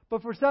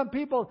 But for some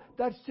people,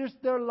 that's just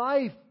their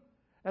life.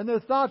 And their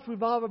thoughts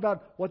revolve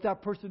about what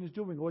that person is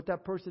doing, or what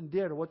that person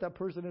did, or what that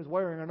person is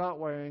wearing or not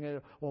wearing.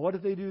 And, well, what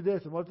if they do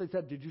this? And what if they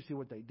said, did you see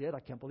what they did? I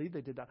can't believe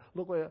they did that.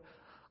 Look what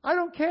I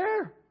don't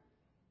care.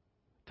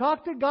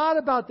 Talk to God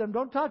about them.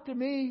 Don't talk to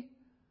me.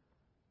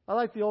 I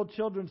like the old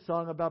children's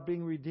song about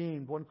being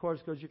redeemed. One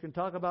chorus goes, you can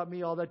talk about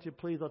me all that you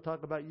please. I'll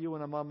talk about you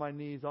when I'm on my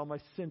knees. All my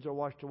sins are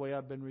washed away.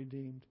 I've been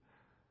redeemed.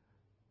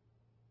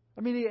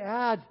 I mean, he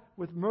adds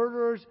with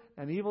murderers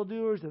and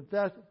evildoers and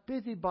thefts,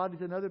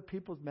 busybodies in other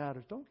people's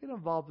matters. Don't get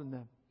involved in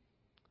them.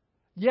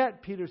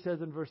 Yet, Peter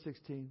says in verse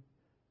 16,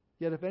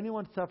 yet if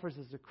anyone suffers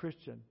as a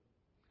Christian,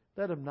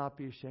 let him not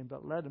be ashamed,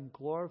 but let him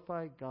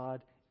glorify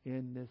God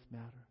in this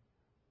matter.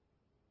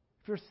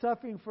 If you're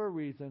suffering for a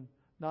reason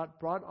not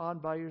brought on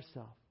by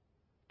yourself,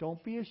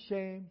 don't be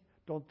ashamed.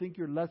 Don't think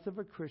you're less of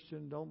a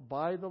Christian. Don't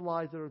buy the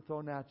lies that are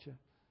thrown at you.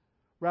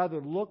 Rather,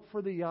 look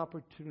for the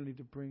opportunity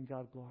to bring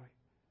God glory.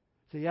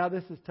 Say, yeah,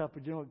 this is tough,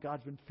 but you know what?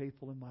 God's been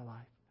faithful in my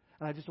life.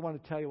 And I just want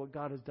to tell you what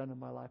God has done in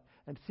my life.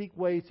 And seek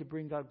ways to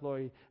bring God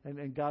glory,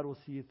 and God will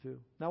see you through.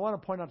 Now, I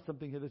want to point out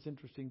something here that's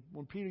interesting.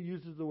 When Peter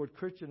uses the word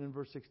Christian in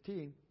verse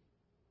 16,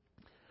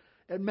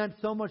 it meant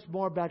so much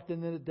more back then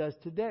than it does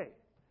today.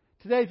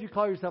 Today, if you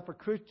call yourself a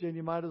Christian,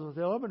 you might as well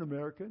say, oh, I'm an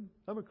American.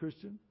 I'm a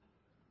Christian.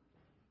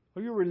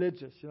 Or you're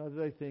religious,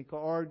 they think.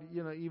 Or,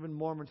 even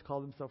Mormons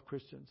call themselves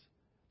Christians.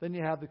 Then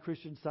you have the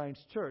Christian Science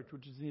Church,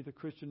 which is neither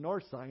Christian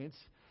nor science.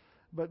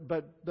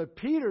 But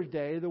Peter's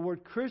day, the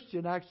word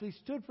Christian actually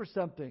stood for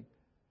something.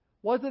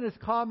 Wasn't as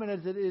common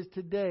as it is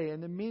today,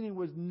 and the meaning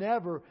was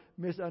never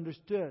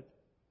misunderstood.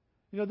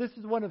 This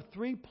is one of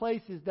 3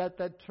 places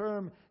that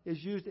term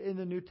is used in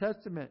the New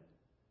Testament.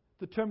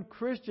 The term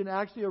Christian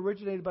actually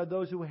originated by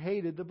those who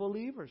hated the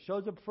believers.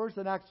 Shows up first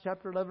in Acts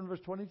chapter 11, verse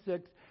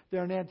 26.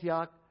 There in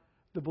Antioch,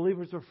 the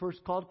believers were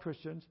first called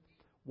Christians.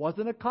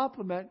 Wasn't a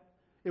compliment.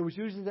 It was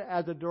used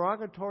as a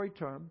derogatory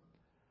term.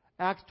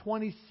 Acts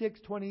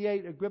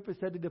 26:28, Agrippa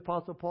said to the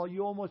Apostle Paul,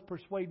 "You almost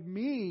persuade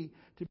me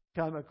to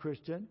become a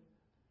Christian."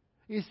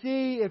 You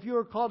see, if you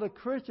were called a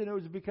Christian, it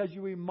was because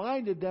you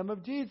reminded them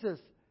of Jesus.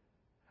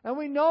 And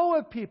we know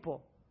of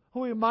people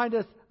who remind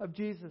us of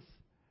Jesus.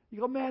 You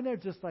go, man, they're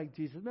just like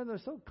Jesus. Man, they're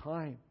so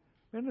kind.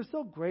 Man, they're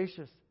so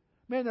gracious.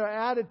 Man, their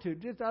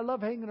attitude. I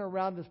love hanging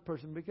around this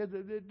person because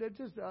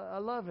I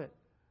love it.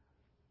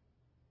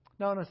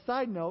 Now, on a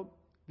side note,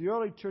 the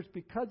early church,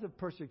 because of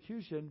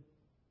persecution,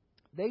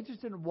 they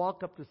just didn't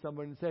walk up to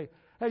somebody and say,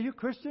 "Hey, you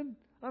Christian?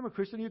 I'm a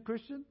Christian. You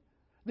Christian?"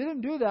 They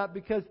didn't do that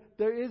because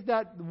there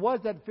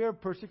was that fear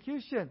of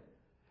persecution.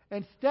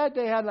 Instead,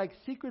 they had like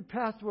secret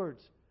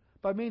passwords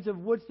by means of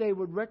which they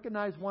would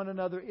recognize one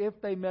another if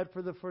they met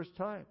for the first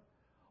time.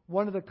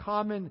 One of the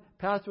common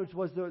passwords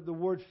was the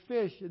word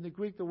fish. In the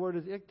Greek, the word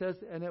is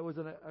ichthys, and it was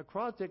an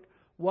acrostic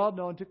well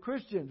known to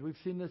Christians. We've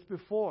seen this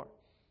before.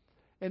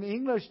 In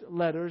English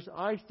letters,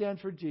 I stands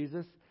for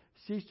Jesus,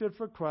 C stood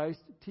for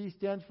Christ, T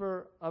stands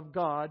for of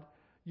God,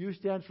 U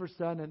stands for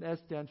Son, and S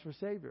stands for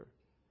Savior.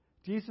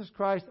 Jesus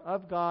Christ,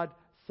 of God,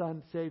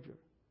 Son, Savior.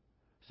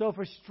 So if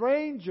a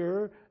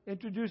stranger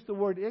introduced the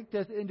word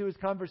ichthys into his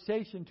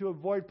conversation to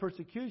avoid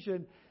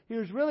persecution, he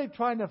was really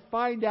trying to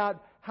find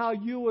out how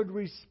you would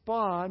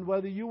respond,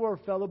 whether you were a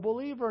fellow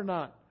believer or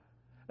not.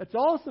 It's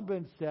also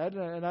been said,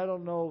 and I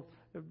don't know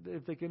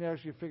if they can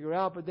actually figure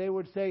out, but they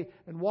would say,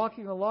 and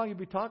walking along, you'd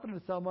be talking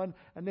to someone,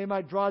 and they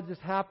might draw just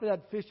half of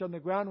that fish on the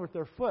ground with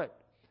their foot.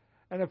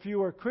 And if you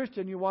were a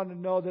Christian, you wanted to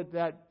know that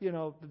that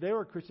they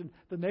were a Christian,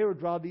 then they would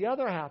draw the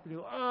other half. And you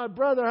go, "Oh,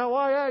 brother, how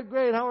are you?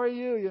 Great, how are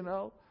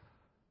you?"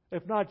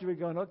 If not, you would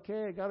go,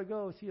 "Okay, I got to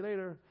go. See you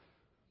later."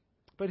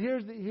 But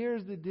here's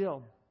the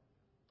deal.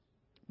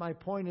 My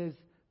point is,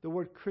 the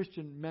word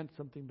Christian meant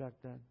something back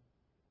then.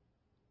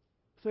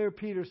 So here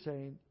Peter's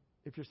saying,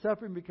 if you're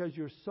suffering because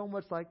you're so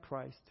much like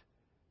Christ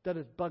that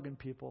it's bugging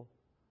people,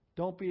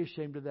 don't be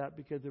ashamed of that,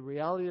 because the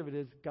reality of it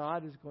is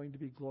God is going to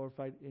be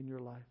glorified in your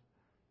life.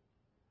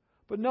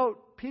 But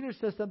note, Peter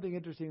says something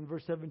interesting in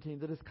verse 17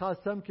 that has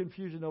caused some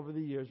confusion over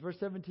the years. Verse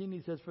 17,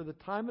 he says, "For the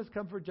time has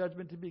come for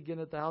judgment to begin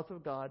at the house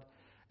of God.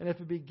 And if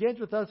it begins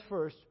with us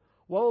first,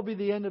 what will be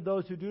the end of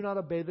those who do not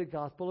obey the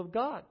gospel of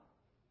God?"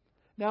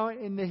 Now,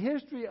 in the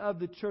history of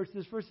the church,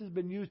 this verse has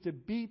been used to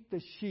beat the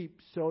sheep,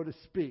 so to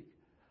speak.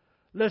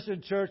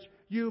 Listen, church,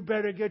 you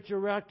better get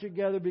your act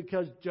together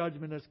because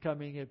judgment is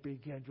coming. It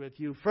begins with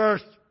you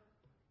first.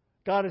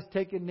 God has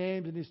taken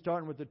names and He's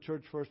starting with the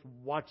church first.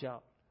 Watch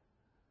out.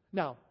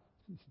 Now,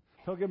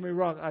 don't get me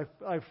wrong.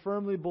 I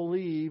firmly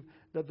believe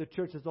that the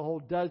church as a whole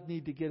does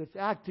need to get its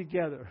act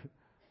together.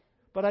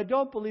 But I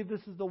don't believe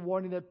this is the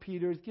warning that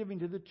Peter is giving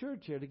to the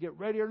church here, to get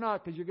ready or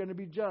not, because you're going to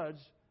be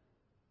judged.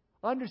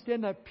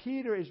 Understand that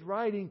Peter is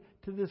writing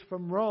to this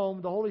from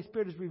Rome. The Holy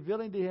Spirit is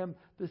revealing to him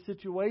the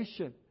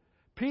situation.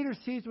 Peter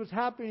sees what's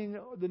happening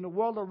in the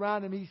world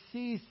around him. He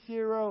sees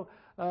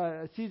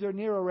Caesar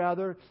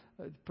Nero,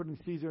 putting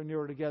Caesar and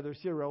Nero together,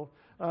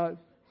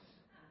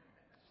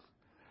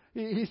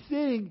 he's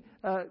seeing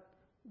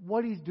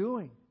what he's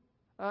doing.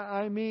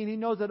 He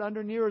knows that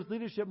under Nero's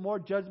leadership, more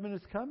judgment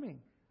is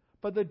coming.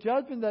 But the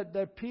judgment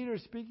that Peter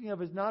is speaking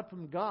of is not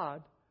from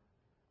God.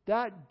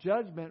 That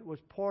judgment was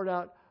poured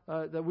out,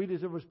 that we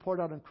deserve was poured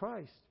out on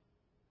Christ.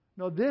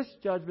 No, this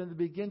judgment that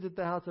begins at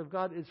the house of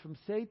God is from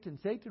Satan.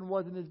 Satan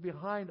was and is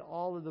behind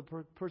all of the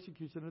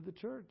persecution of the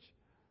church.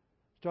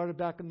 Started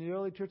back in the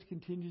early church,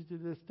 continues to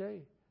this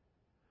day.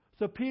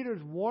 So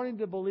Peter's warning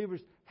the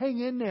believers, hang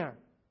in there.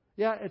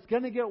 Yeah, it's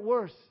going to get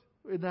worse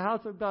in the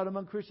house of God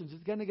among Christians.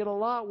 It's going to get a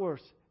lot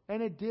worse.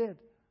 And it did.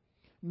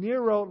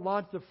 Nero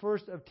launched the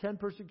first of 10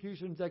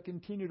 persecutions that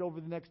continued over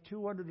the next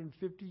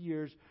 250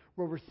 years,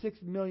 where over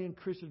 6 million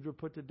Christians were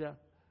put to death.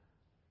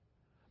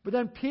 But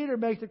then Peter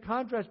makes a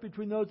contrast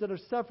between those that are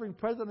suffering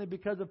presently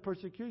because of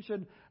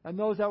persecution and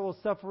those that will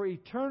suffer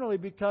eternally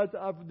because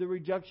of the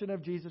rejection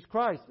of Jesus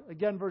Christ.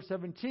 Again, verse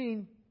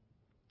 17,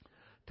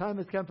 time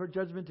has come for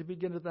judgment to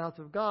begin at the house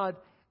of God.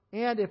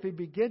 And if it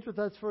begins with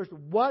us first,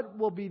 what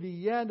will be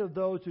the end of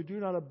those who do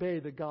not obey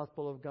the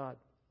gospel of God?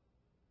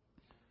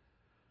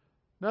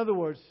 In other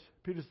words,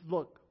 Peter says,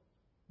 look,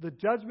 the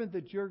judgment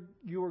that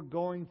you are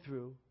going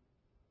through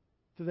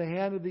the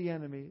hand of the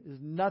enemy is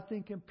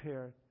nothing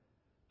compared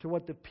to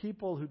what the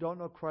people who don't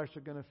know Christ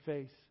are going to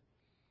face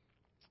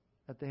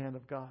at the hand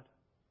of God.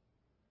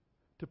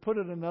 To put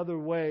it another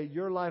way,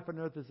 your life on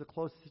earth is the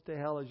closest to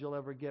hell as you'll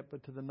ever get,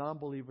 but to the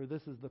non-believer,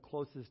 this is the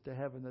closest to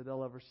heaven that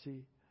they'll ever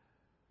see.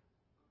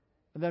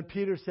 And then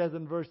Peter says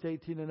in verse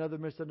 18, another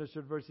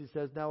misunderstood verse, he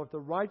says, "Now if the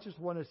righteous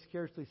one is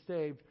scarcely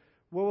saved,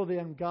 where will the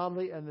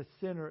ungodly and the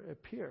sinner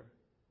appear?"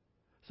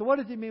 So what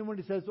does he mean when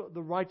he says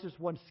the righteous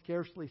one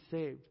scarcely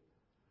saved?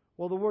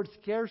 Well, the word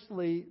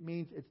scarcely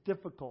means it's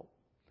difficult.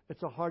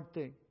 It's a hard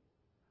thing.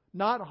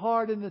 Not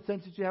hard in the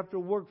sense that you have to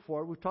work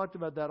for it. We've talked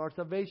about that. Our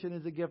salvation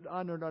is a gift,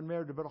 unearned,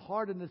 unmerited, but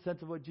hard in the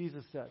sense of what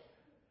Jesus said.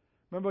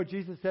 Remember what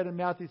Jesus said in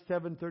Matthew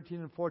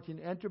 7:13 and 14,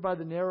 enter by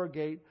the narrow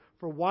gate,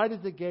 for wide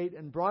is the gate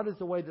and broad is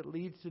the way that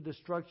leads to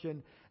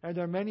destruction, and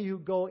there are many who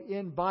go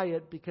in by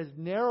it, because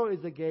narrow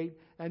is the gate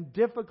and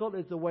difficult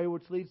is the way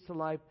which leads to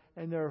life,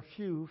 and there are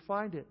few who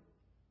find it.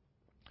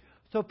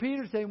 So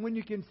Peter's saying, when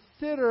you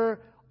consider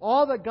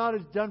all that God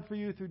has done for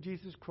you through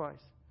Jesus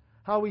Christ,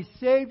 how He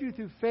saved you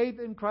through faith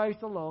in Christ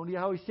alone,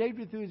 how He saved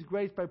you through His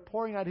grace by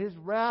pouring out His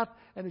wrath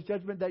and His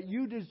judgment that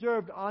you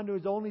deserved onto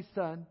His only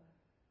Son,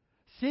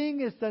 seeing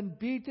His Son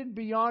beaten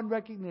beyond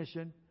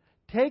recognition,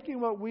 taking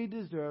what we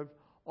deserve,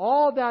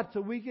 all that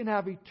so we can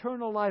have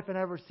eternal life and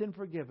have our sin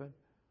forgiven.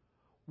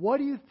 What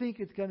do you think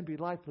it's going to be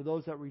like for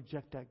those that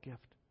reject that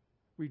gift?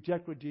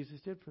 Reject what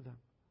Jesus did for them?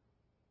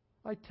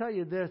 I tell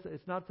you this,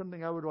 it's not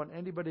something I would want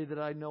anybody that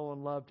I know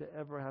and love to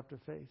ever have to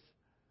face.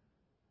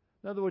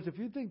 In other words, if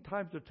you think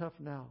times are tough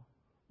now,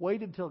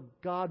 wait until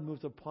God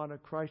moves upon a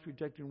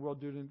Christ-rejecting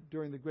world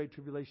during the Great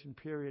Tribulation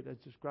period as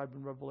described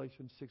in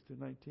Revelation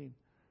 6-19.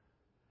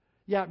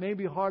 Yeah, it may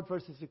be hard for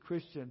us as a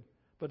Christian,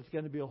 but it's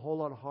going to be a whole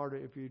lot harder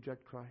if you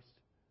reject Christ.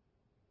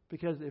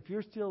 Because if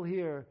you're still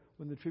here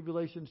when the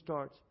tribulation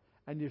starts,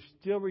 and you've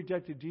still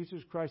rejected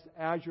Jesus Christ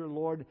as your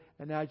Lord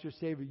and as your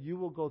Savior, you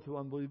will go through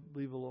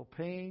unbelievable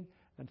pain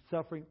and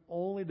suffering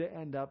only to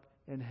end up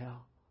in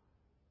hell.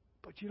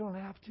 But you don't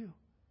have to.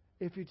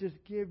 If you just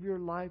give your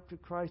life to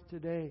Christ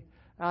today,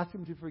 ask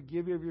Him to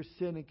forgive you of your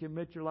sin and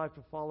commit your life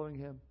to following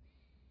Him.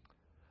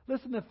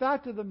 Listen, the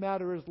fact of the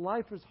matter is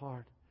life is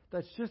hard.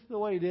 That's just the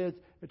way it is.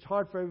 It's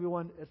hard for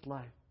everyone. It's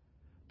life.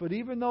 But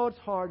even though it's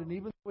hard and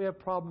even though we have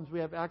problems, we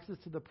have access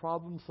to the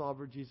problem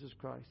solver, Jesus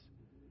Christ.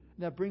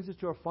 And that brings us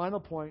to our final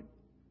point.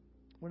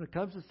 When it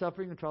comes to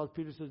suffering and trials,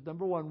 Peter says,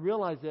 number one,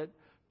 realize it.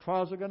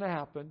 Trials are going to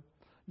happen.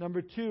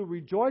 Number two,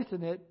 rejoice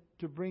in it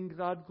to bring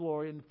God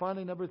glory. And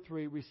finally, number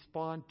three,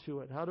 respond to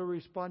it. How to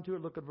respond to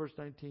it? Look at verse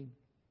 19.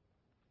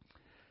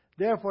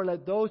 Therefore,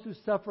 let those who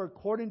suffer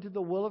according to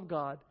the will of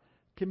God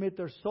commit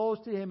their souls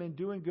to Him in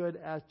doing good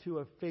as to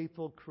a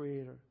faithful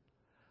Creator.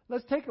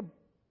 Let's take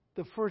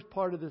the first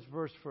part of this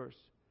verse first.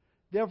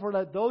 Therefore,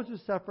 let those who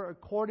suffer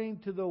according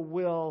to the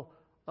will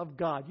of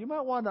God. You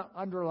might want to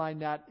underline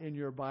that in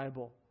your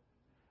Bible.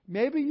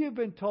 Maybe you've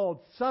been told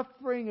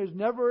suffering is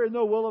never in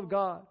the will of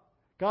God.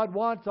 God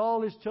wants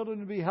all His children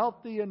to be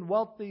healthy and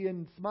wealthy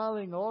and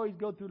smiling, always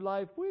go through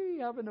life,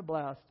 having a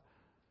blast.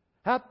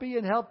 Happy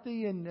and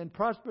healthy and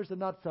prosperous and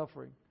not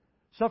suffering.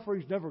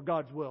 Suffering is never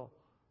God's will.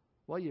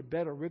 Well, you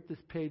better rip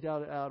this page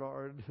out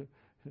or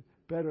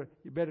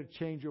you better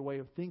change your way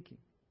of thinking.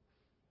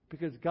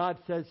 Because God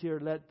says here,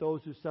 let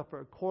those who suffer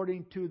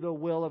according to the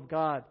will of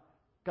God.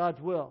 God's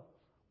will.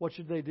 What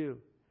should they do?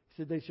 He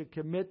said they should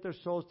commit their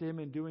souls to Him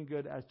in doing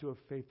good as to a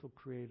faithful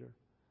Creator.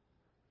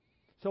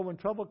 So when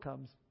trouble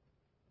comes,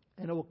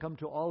 and it will come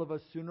to all of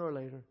us sooner or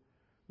later,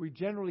 we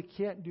generally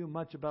can't do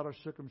much about our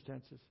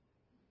circumstances.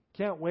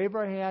 Can't wave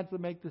our hands to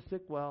make the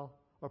sick well,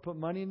 or put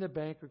money in the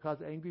bank, or cause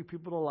angry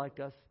people to like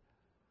us.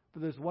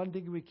 But there's one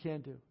thing we can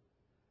do.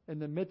 In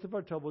the midst of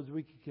our troubles,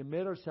 we can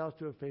commit ourselves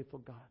to a faithful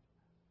God,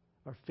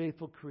 our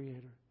faithful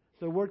Creator.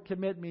 The word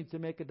commit means to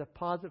make a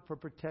deposit for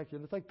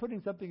protection. It's like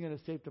putting something in a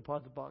safe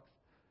deposit box.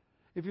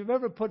 If you've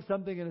ever put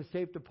something in a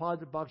safe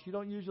deposit box, you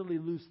don't usually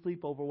lose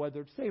sleep over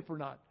whether it's safe or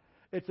not.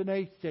 It's in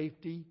a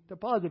safety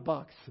deposit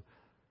box.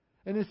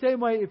 In the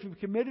same way, if you've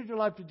committed your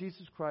life to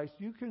Jesus Christ,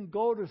 you can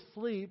go to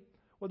sleep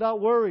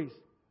without worries.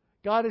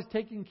 God is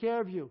taking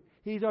care of you.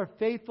 He's our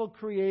faithful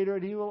Creator,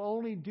 and He will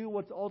only do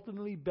what's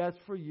ultimately best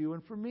for you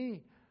and for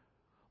me.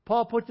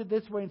 Paul puts it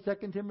this way in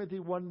 2 Timothy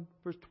 1,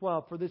 verse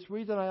 12. For this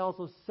reason I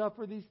also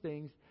suffer these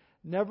things.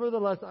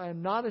 Nevertheless, I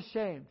am not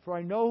ashamed, for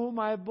I know whom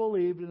I have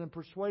believed, and am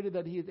persuaded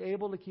that He is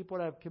able to keep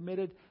what I have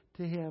committed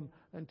to Him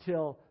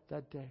until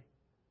that day.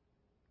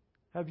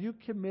 Have you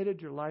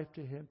committed your life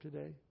to Him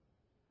today?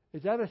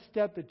 Is that a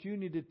step that you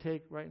need to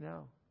take right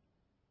now?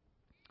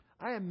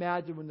 I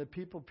imagine when the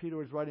people Peter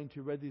was writing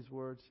to read these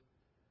words,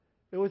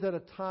 it was at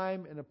a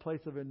time and a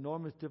place of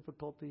enormous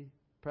difficulty.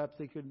 Perhaps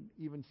they couldn't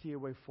even see a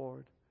way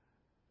forward.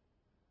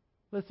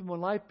 Listen,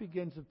 when life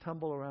begins to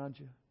tumble around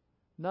you,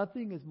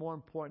 nothing is more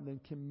important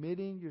than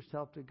committing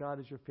yourself to God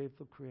as your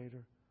faithful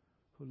Creator,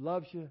 who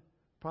loves you,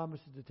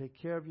 promises to take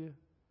care of you.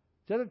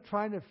 Instead of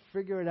trying to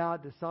figure it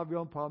out to solve your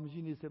own problems,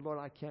 you need to say, Lord,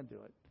 I can't do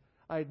it.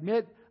 I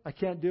admit I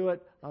can't do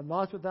it. I'm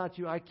lost without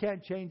you. I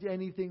can't change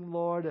anything,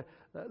 Lord.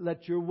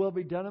 Let your will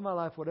be done in my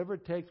life, whatever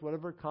it takes,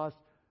 whatever it costs.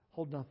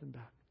 Hold nothing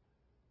back.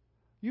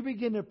 You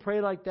begin to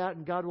pray like that,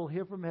 and God will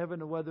hear from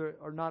heaven, and whether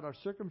or not our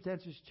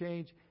circumstances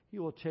change, He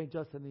will change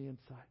us on the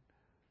inside.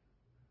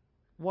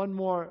 One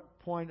more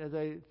point as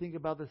I think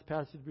about this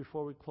passage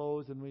before we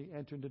close and we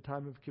enter into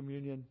time of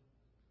communion.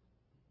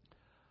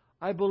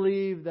 I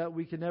believe that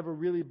we can never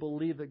really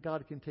believe that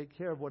God can take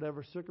care of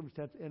whatever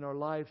circumstance in our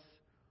lives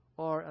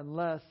are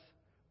unless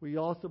we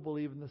also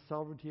believe in the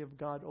sovereignty of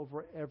God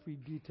over every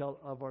detail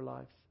of our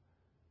lives.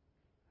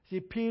 See,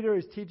 Peter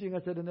is teaching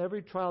us that in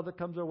every trial that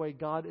comes our way,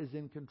 God is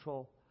in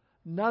control.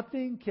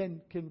 Nothing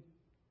can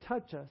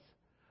touch us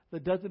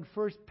that doesn't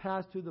first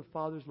pass through the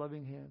Father's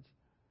loving hands.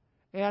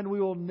 And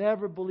we will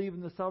never believe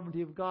in the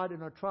sovereignty of God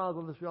in our trials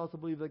unless we also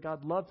believe that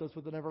God loves us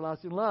with an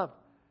everlasting love.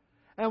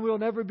 And we will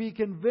never be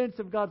convinced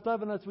of God's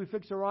love unless we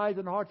fix our eyes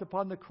and hearts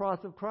upon the cross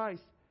of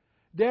Christ.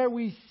 There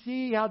we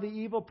see how the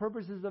evil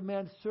purposes of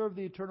man serve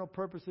the eternal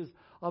purposes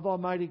of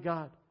Almighty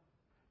God.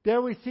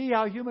 There we see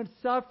how human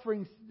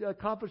suffering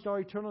accomplished our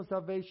eternal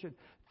salvation.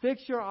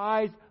 Fix your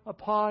eyes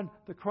upon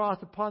the cross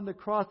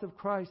of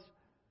Christ.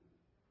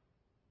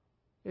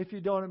 If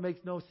you don't, it makes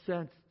no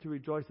sense to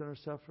rejoice in our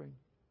suffering.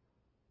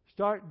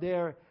 Start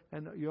there,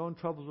 and your own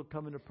troubles will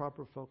come into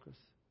proper focus.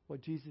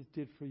 What Jesus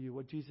did for you,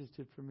 what Jesus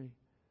did for me.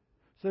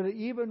 So that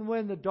even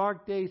when the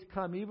dark days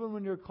come, even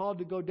when you're called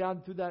to go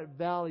down through that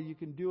valley, you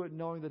can do it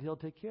knowing that He'll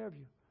take care of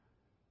you.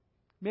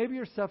 Maybe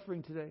you're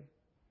suffering today.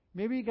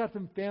 Maybe you got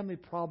some family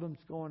problems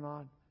going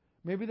on.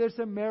 Maybe there's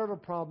some marital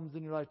problems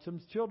in your life, some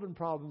children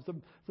problems,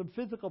 some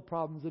physical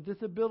problems, a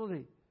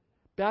disability.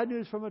 Bad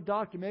news from a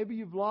doctor. Maybe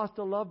you've lost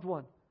a loved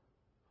one.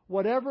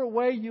 Whatever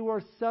way you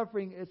are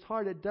suffering, it's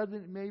hard.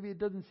 Maybe it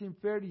doesn't seem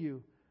fair to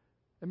you.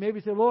 And maybe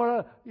you say,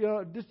 Lord,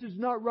 this is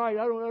not right.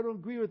 I don't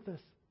agree with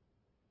this.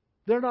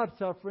 They're not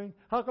suffering.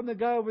 How come the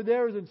guy over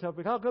there isn't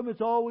suffering? How come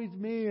it's always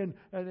me? And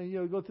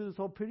go through this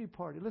whole pity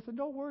party. Listen,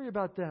 don't worry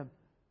about them.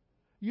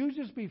 You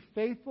just be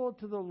faithful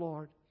to the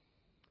Lord.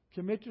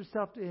 Commit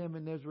yourself to Him,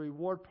 and there's a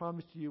reward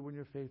promised to you when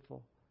you're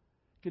faithful.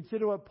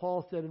 Consider what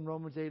Paul said in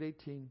Romans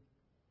 8:18.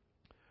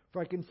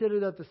 For I consider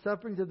that the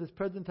sufferings of this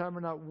present time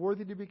are not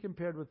worthy to be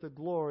compared with the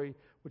glory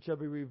which shall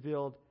be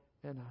revealed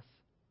in us.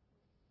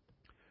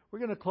 We're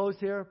going to close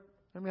here.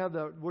 I'm going to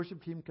have the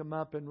worship team come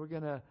up, and we're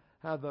going to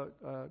have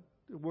a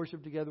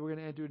worship together. We're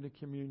going to enter into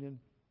communion.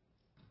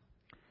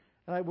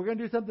 And we're going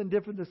to do something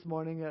different this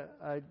morning.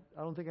 I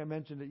don't think I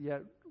mentioned it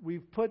yet.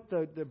 We've put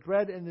the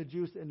bread and the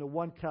juice into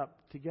one cup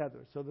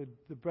together. So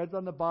the bread's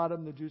on the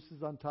bottom, the juice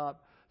is on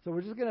top. So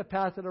we're just going to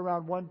pass it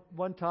around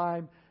one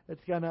time.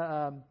 It's going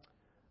to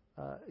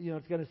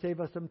it's going to save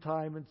us some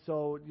time. And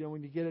so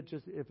when you get it,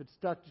 just if it's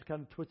stuck, just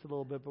kind of twist it a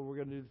little bit. But we're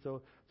going to do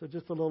so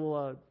just a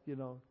little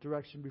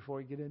direction before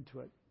we get into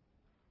it.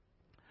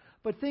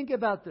 But think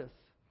about this.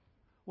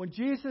 When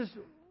Jesus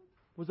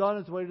was on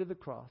His way to the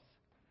cross,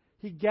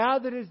 He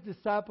gathered His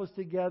disciples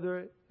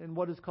together in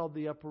what is called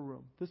the upper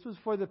room. This was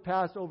for the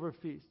Passover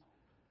feast.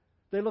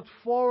 They looked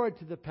forward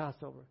to the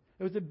Passover.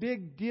 It was a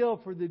big deal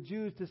for the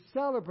Jews to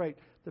celebrate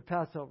the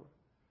Passover.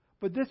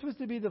 But this was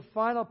to be the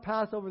final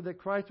Passover that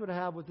Christ would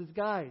have with His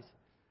guys.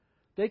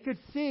 They could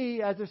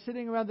see, as they're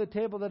sitting around the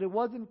table, that it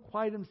wasn't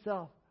quite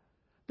Himself.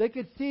 They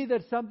could see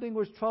that something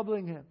was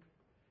troubling Him.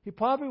 He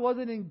probably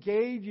wasn't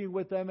engaging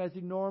with them as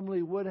He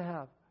normally would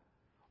have.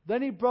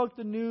 Then He broke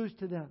the news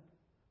to them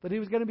that He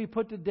was going to be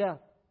put to death.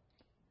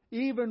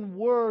 Even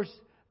worse,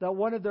 that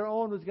one of their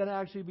own was going to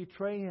actually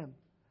betray Him.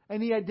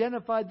 And He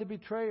identified the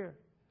betrayer.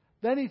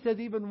 Then He says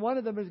even one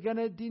of them is going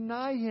to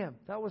deny Him.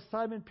 That was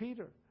Simon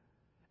Peter.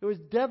 It was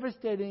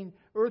devastating,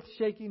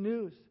 earth-shaking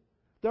news.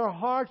 Their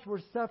hearts were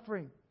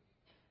suffering.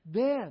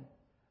 Then,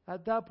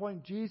 at that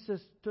point,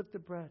 Jesus took the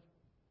bread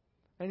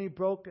and He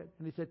broke it.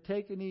 And He said,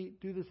 take and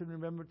eat, do this in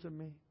remembrance of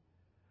me.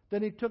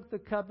 Then He took the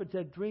cup and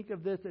said, drink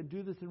of this and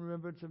do this in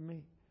remembrance of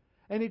me.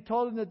 And He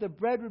told them that the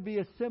bread would be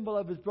a symbol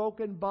of His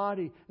broken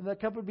body, and the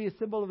cup would be a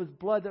symbol of His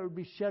blood that would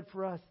be shed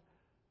for us.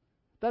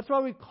 That's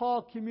why we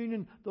call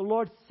communion the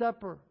Lord's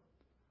Supper.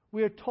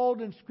 We are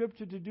told in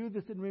Scripture to do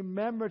this in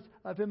remembrance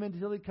of Him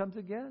until He comes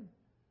again.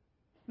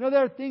 There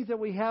are things that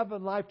we have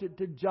in life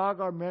to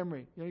jog our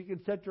memory. You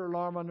can set your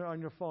alarm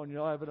on your phone.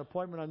 I have an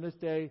appointment on this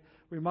day.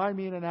 Remind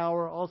me in an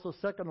hour. Also,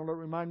 second alert,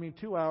 remind me in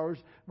 2 hours.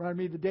 Remind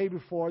me the day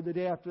before, the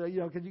day after.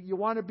 Because you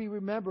want to be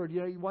remembered.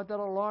 You want that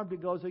alarm to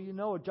go so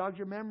it jogs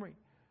your memory.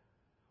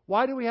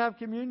 Why do we have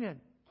communion?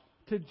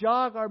 To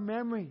jog our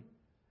memory.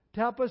 To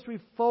help us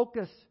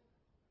refocus.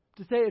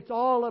 To say it's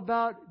all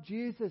about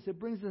Jesus. It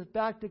brings us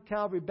back to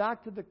Calvary,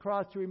 back to the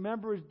cross, to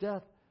remember His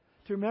death,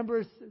 to remember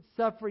His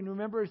suffering, to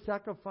remember His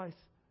sacrifice.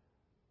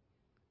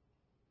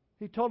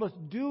 He told us,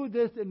 do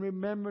this in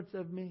remembrance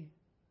of me.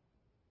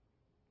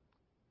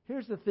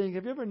 Here's the thing.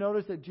 Have you ever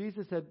noticed that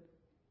Jesus had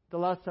the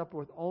Last Supper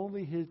with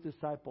only His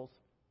disciples?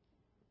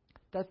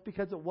 That's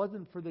because it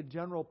wasn't for the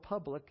general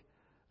public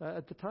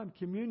at the time.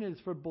 Communion is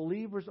for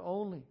believers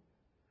only.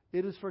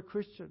 It is for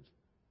Christians.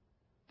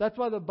 That's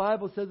why the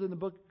Bible says in the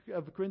book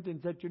of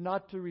Corinthians that you're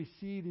not to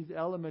receive these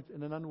elements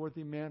in an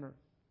unworthy manner.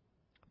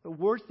 The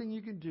worst thing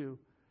you can do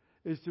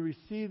is to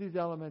receive these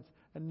elements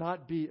and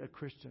not be a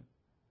Christian.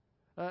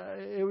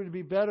 It would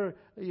be better,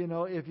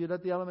 if you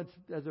let the elements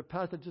as a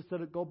pass that just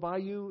let it go by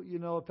you,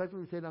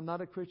 effectively saying, I'm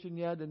not a Christian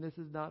yet and this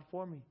is not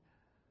for me.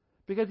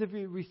 Because if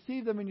you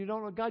receive them and you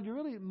don't know God, you're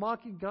really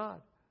mocking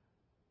God.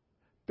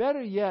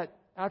 Better yet,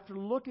 after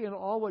looking at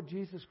all what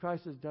Jesus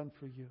Christ has done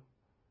for you,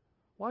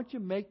 why don't you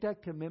make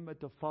that commitment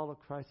to follow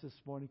Christ this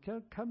morning?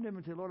 Come to Him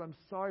and say, Lord, I'm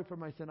sorry for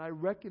my sin. I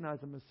recognize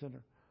I'm a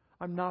sinner.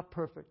 I'm not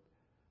perfect.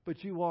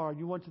 But You are.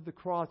 You went to the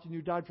cross and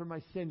You died for my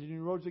sins and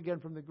You rose again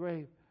from the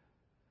grave.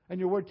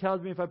 And Your Word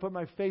tells me if I put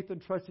my faith and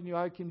trust in You,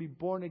 I can be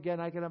born again.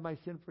 I can have my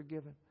sin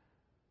forgiven.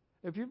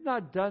 If you've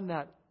not done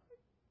that,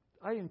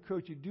 I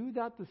encourage you, do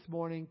that this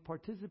morning.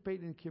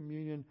 Participate in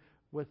communion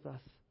with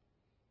us.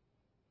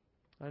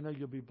 I know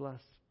you'll be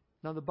blessed.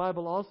 Now, the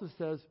Bible also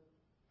says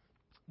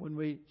when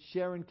we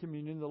share in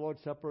communion, the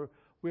Lord's Supper,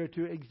 we are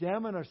to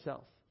examine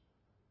ourselves.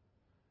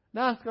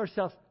 And ask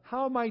ourselves,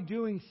 how am I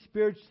doing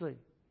spiritually?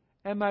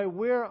 Am I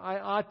where I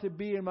ought to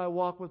be in my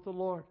walk with the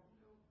Lord?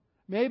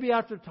 Maybe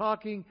after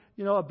talking,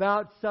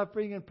 about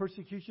suffering and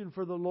persecution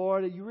for the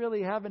Lord, you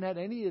really haven't had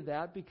any of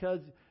that because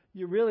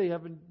you really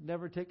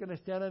never taken a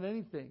stand on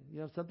anything.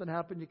 If something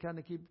happened, you kind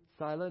of keep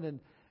silent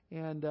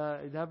and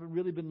haven't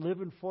really been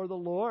living for the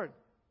Lord.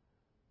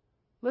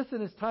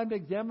 Listen, it's time to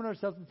examine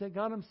ourselves and say,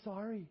 God, I'm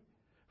sorry.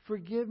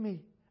 Forgive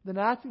me. Then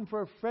asking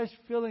for a fresh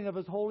filling of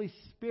His Holy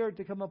Spirit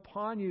to come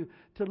upon you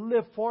to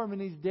live for Him in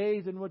these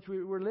days in which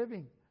we're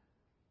living.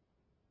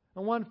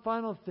 And one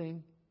final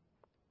thing,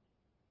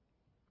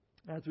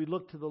 as we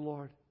look to the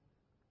Lord,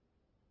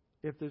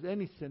 if there's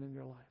any sin in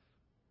your life,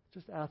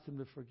 just ask Him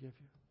to forgive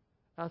you.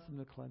 Ask Him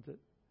to cleanse it.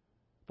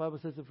 The Bible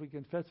says if we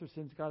confess our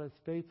sins, God is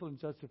faithful and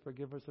just to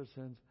forgive us our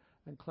sins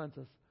and cleanse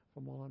us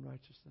from all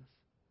unrighteousness.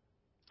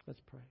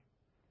 Let's pray.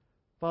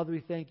 Father,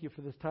 we thank you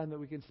for this time that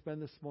we can spend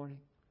this morning,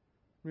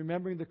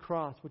 remembering the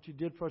cross, what you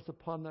did for us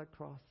upon that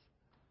cross.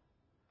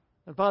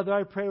 And Father,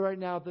 I pray right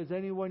now, if there's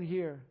anyone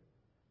here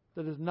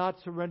that has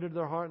not surrendered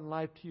their heart and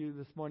life to you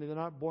this morning, they're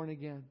not born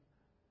again,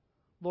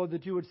 Lord,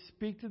 that you would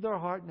speak to their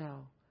heart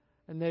now,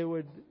 and they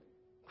would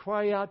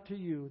cry out to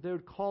you. They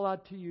would call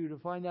out to you to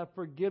find that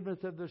forgiveness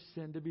of their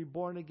sin, to be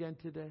born again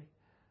today.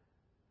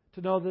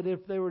 To know that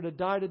if they were to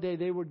die today,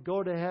 they would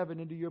go to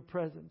heaven into your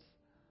presence.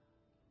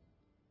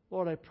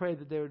 Lord, I pray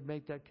that they would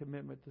make that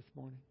commitment this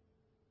morning.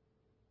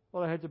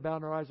 Lord, our heads are bowed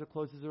and our eyes are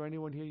closed. Is there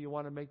anyone here you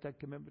want to make that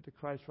commitment to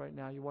Christ right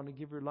now? You want to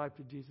give your life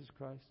to Jesus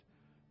Christ?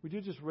 Would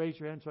you just raise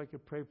your hand so I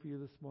could pray for you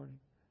this morning?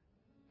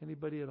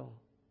 Anybody at all?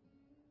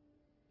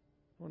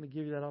 I want to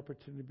give you that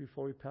opportunity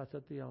before we pass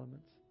out the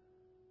elements.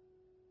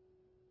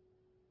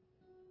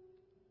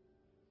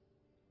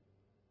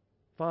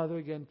 Father,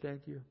 again,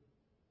 thank you.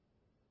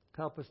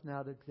 Help us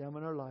now to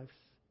examine our lives,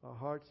 our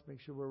hearts,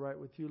 make sure we're right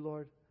with you,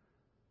 Lord.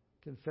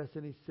 Confess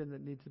any sin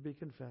that needs to be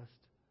confessed.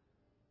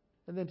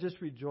 And then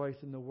just rejoice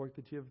in the work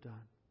that you have done.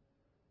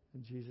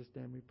 In Jesus'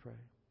 name we pray.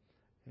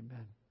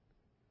 Amen.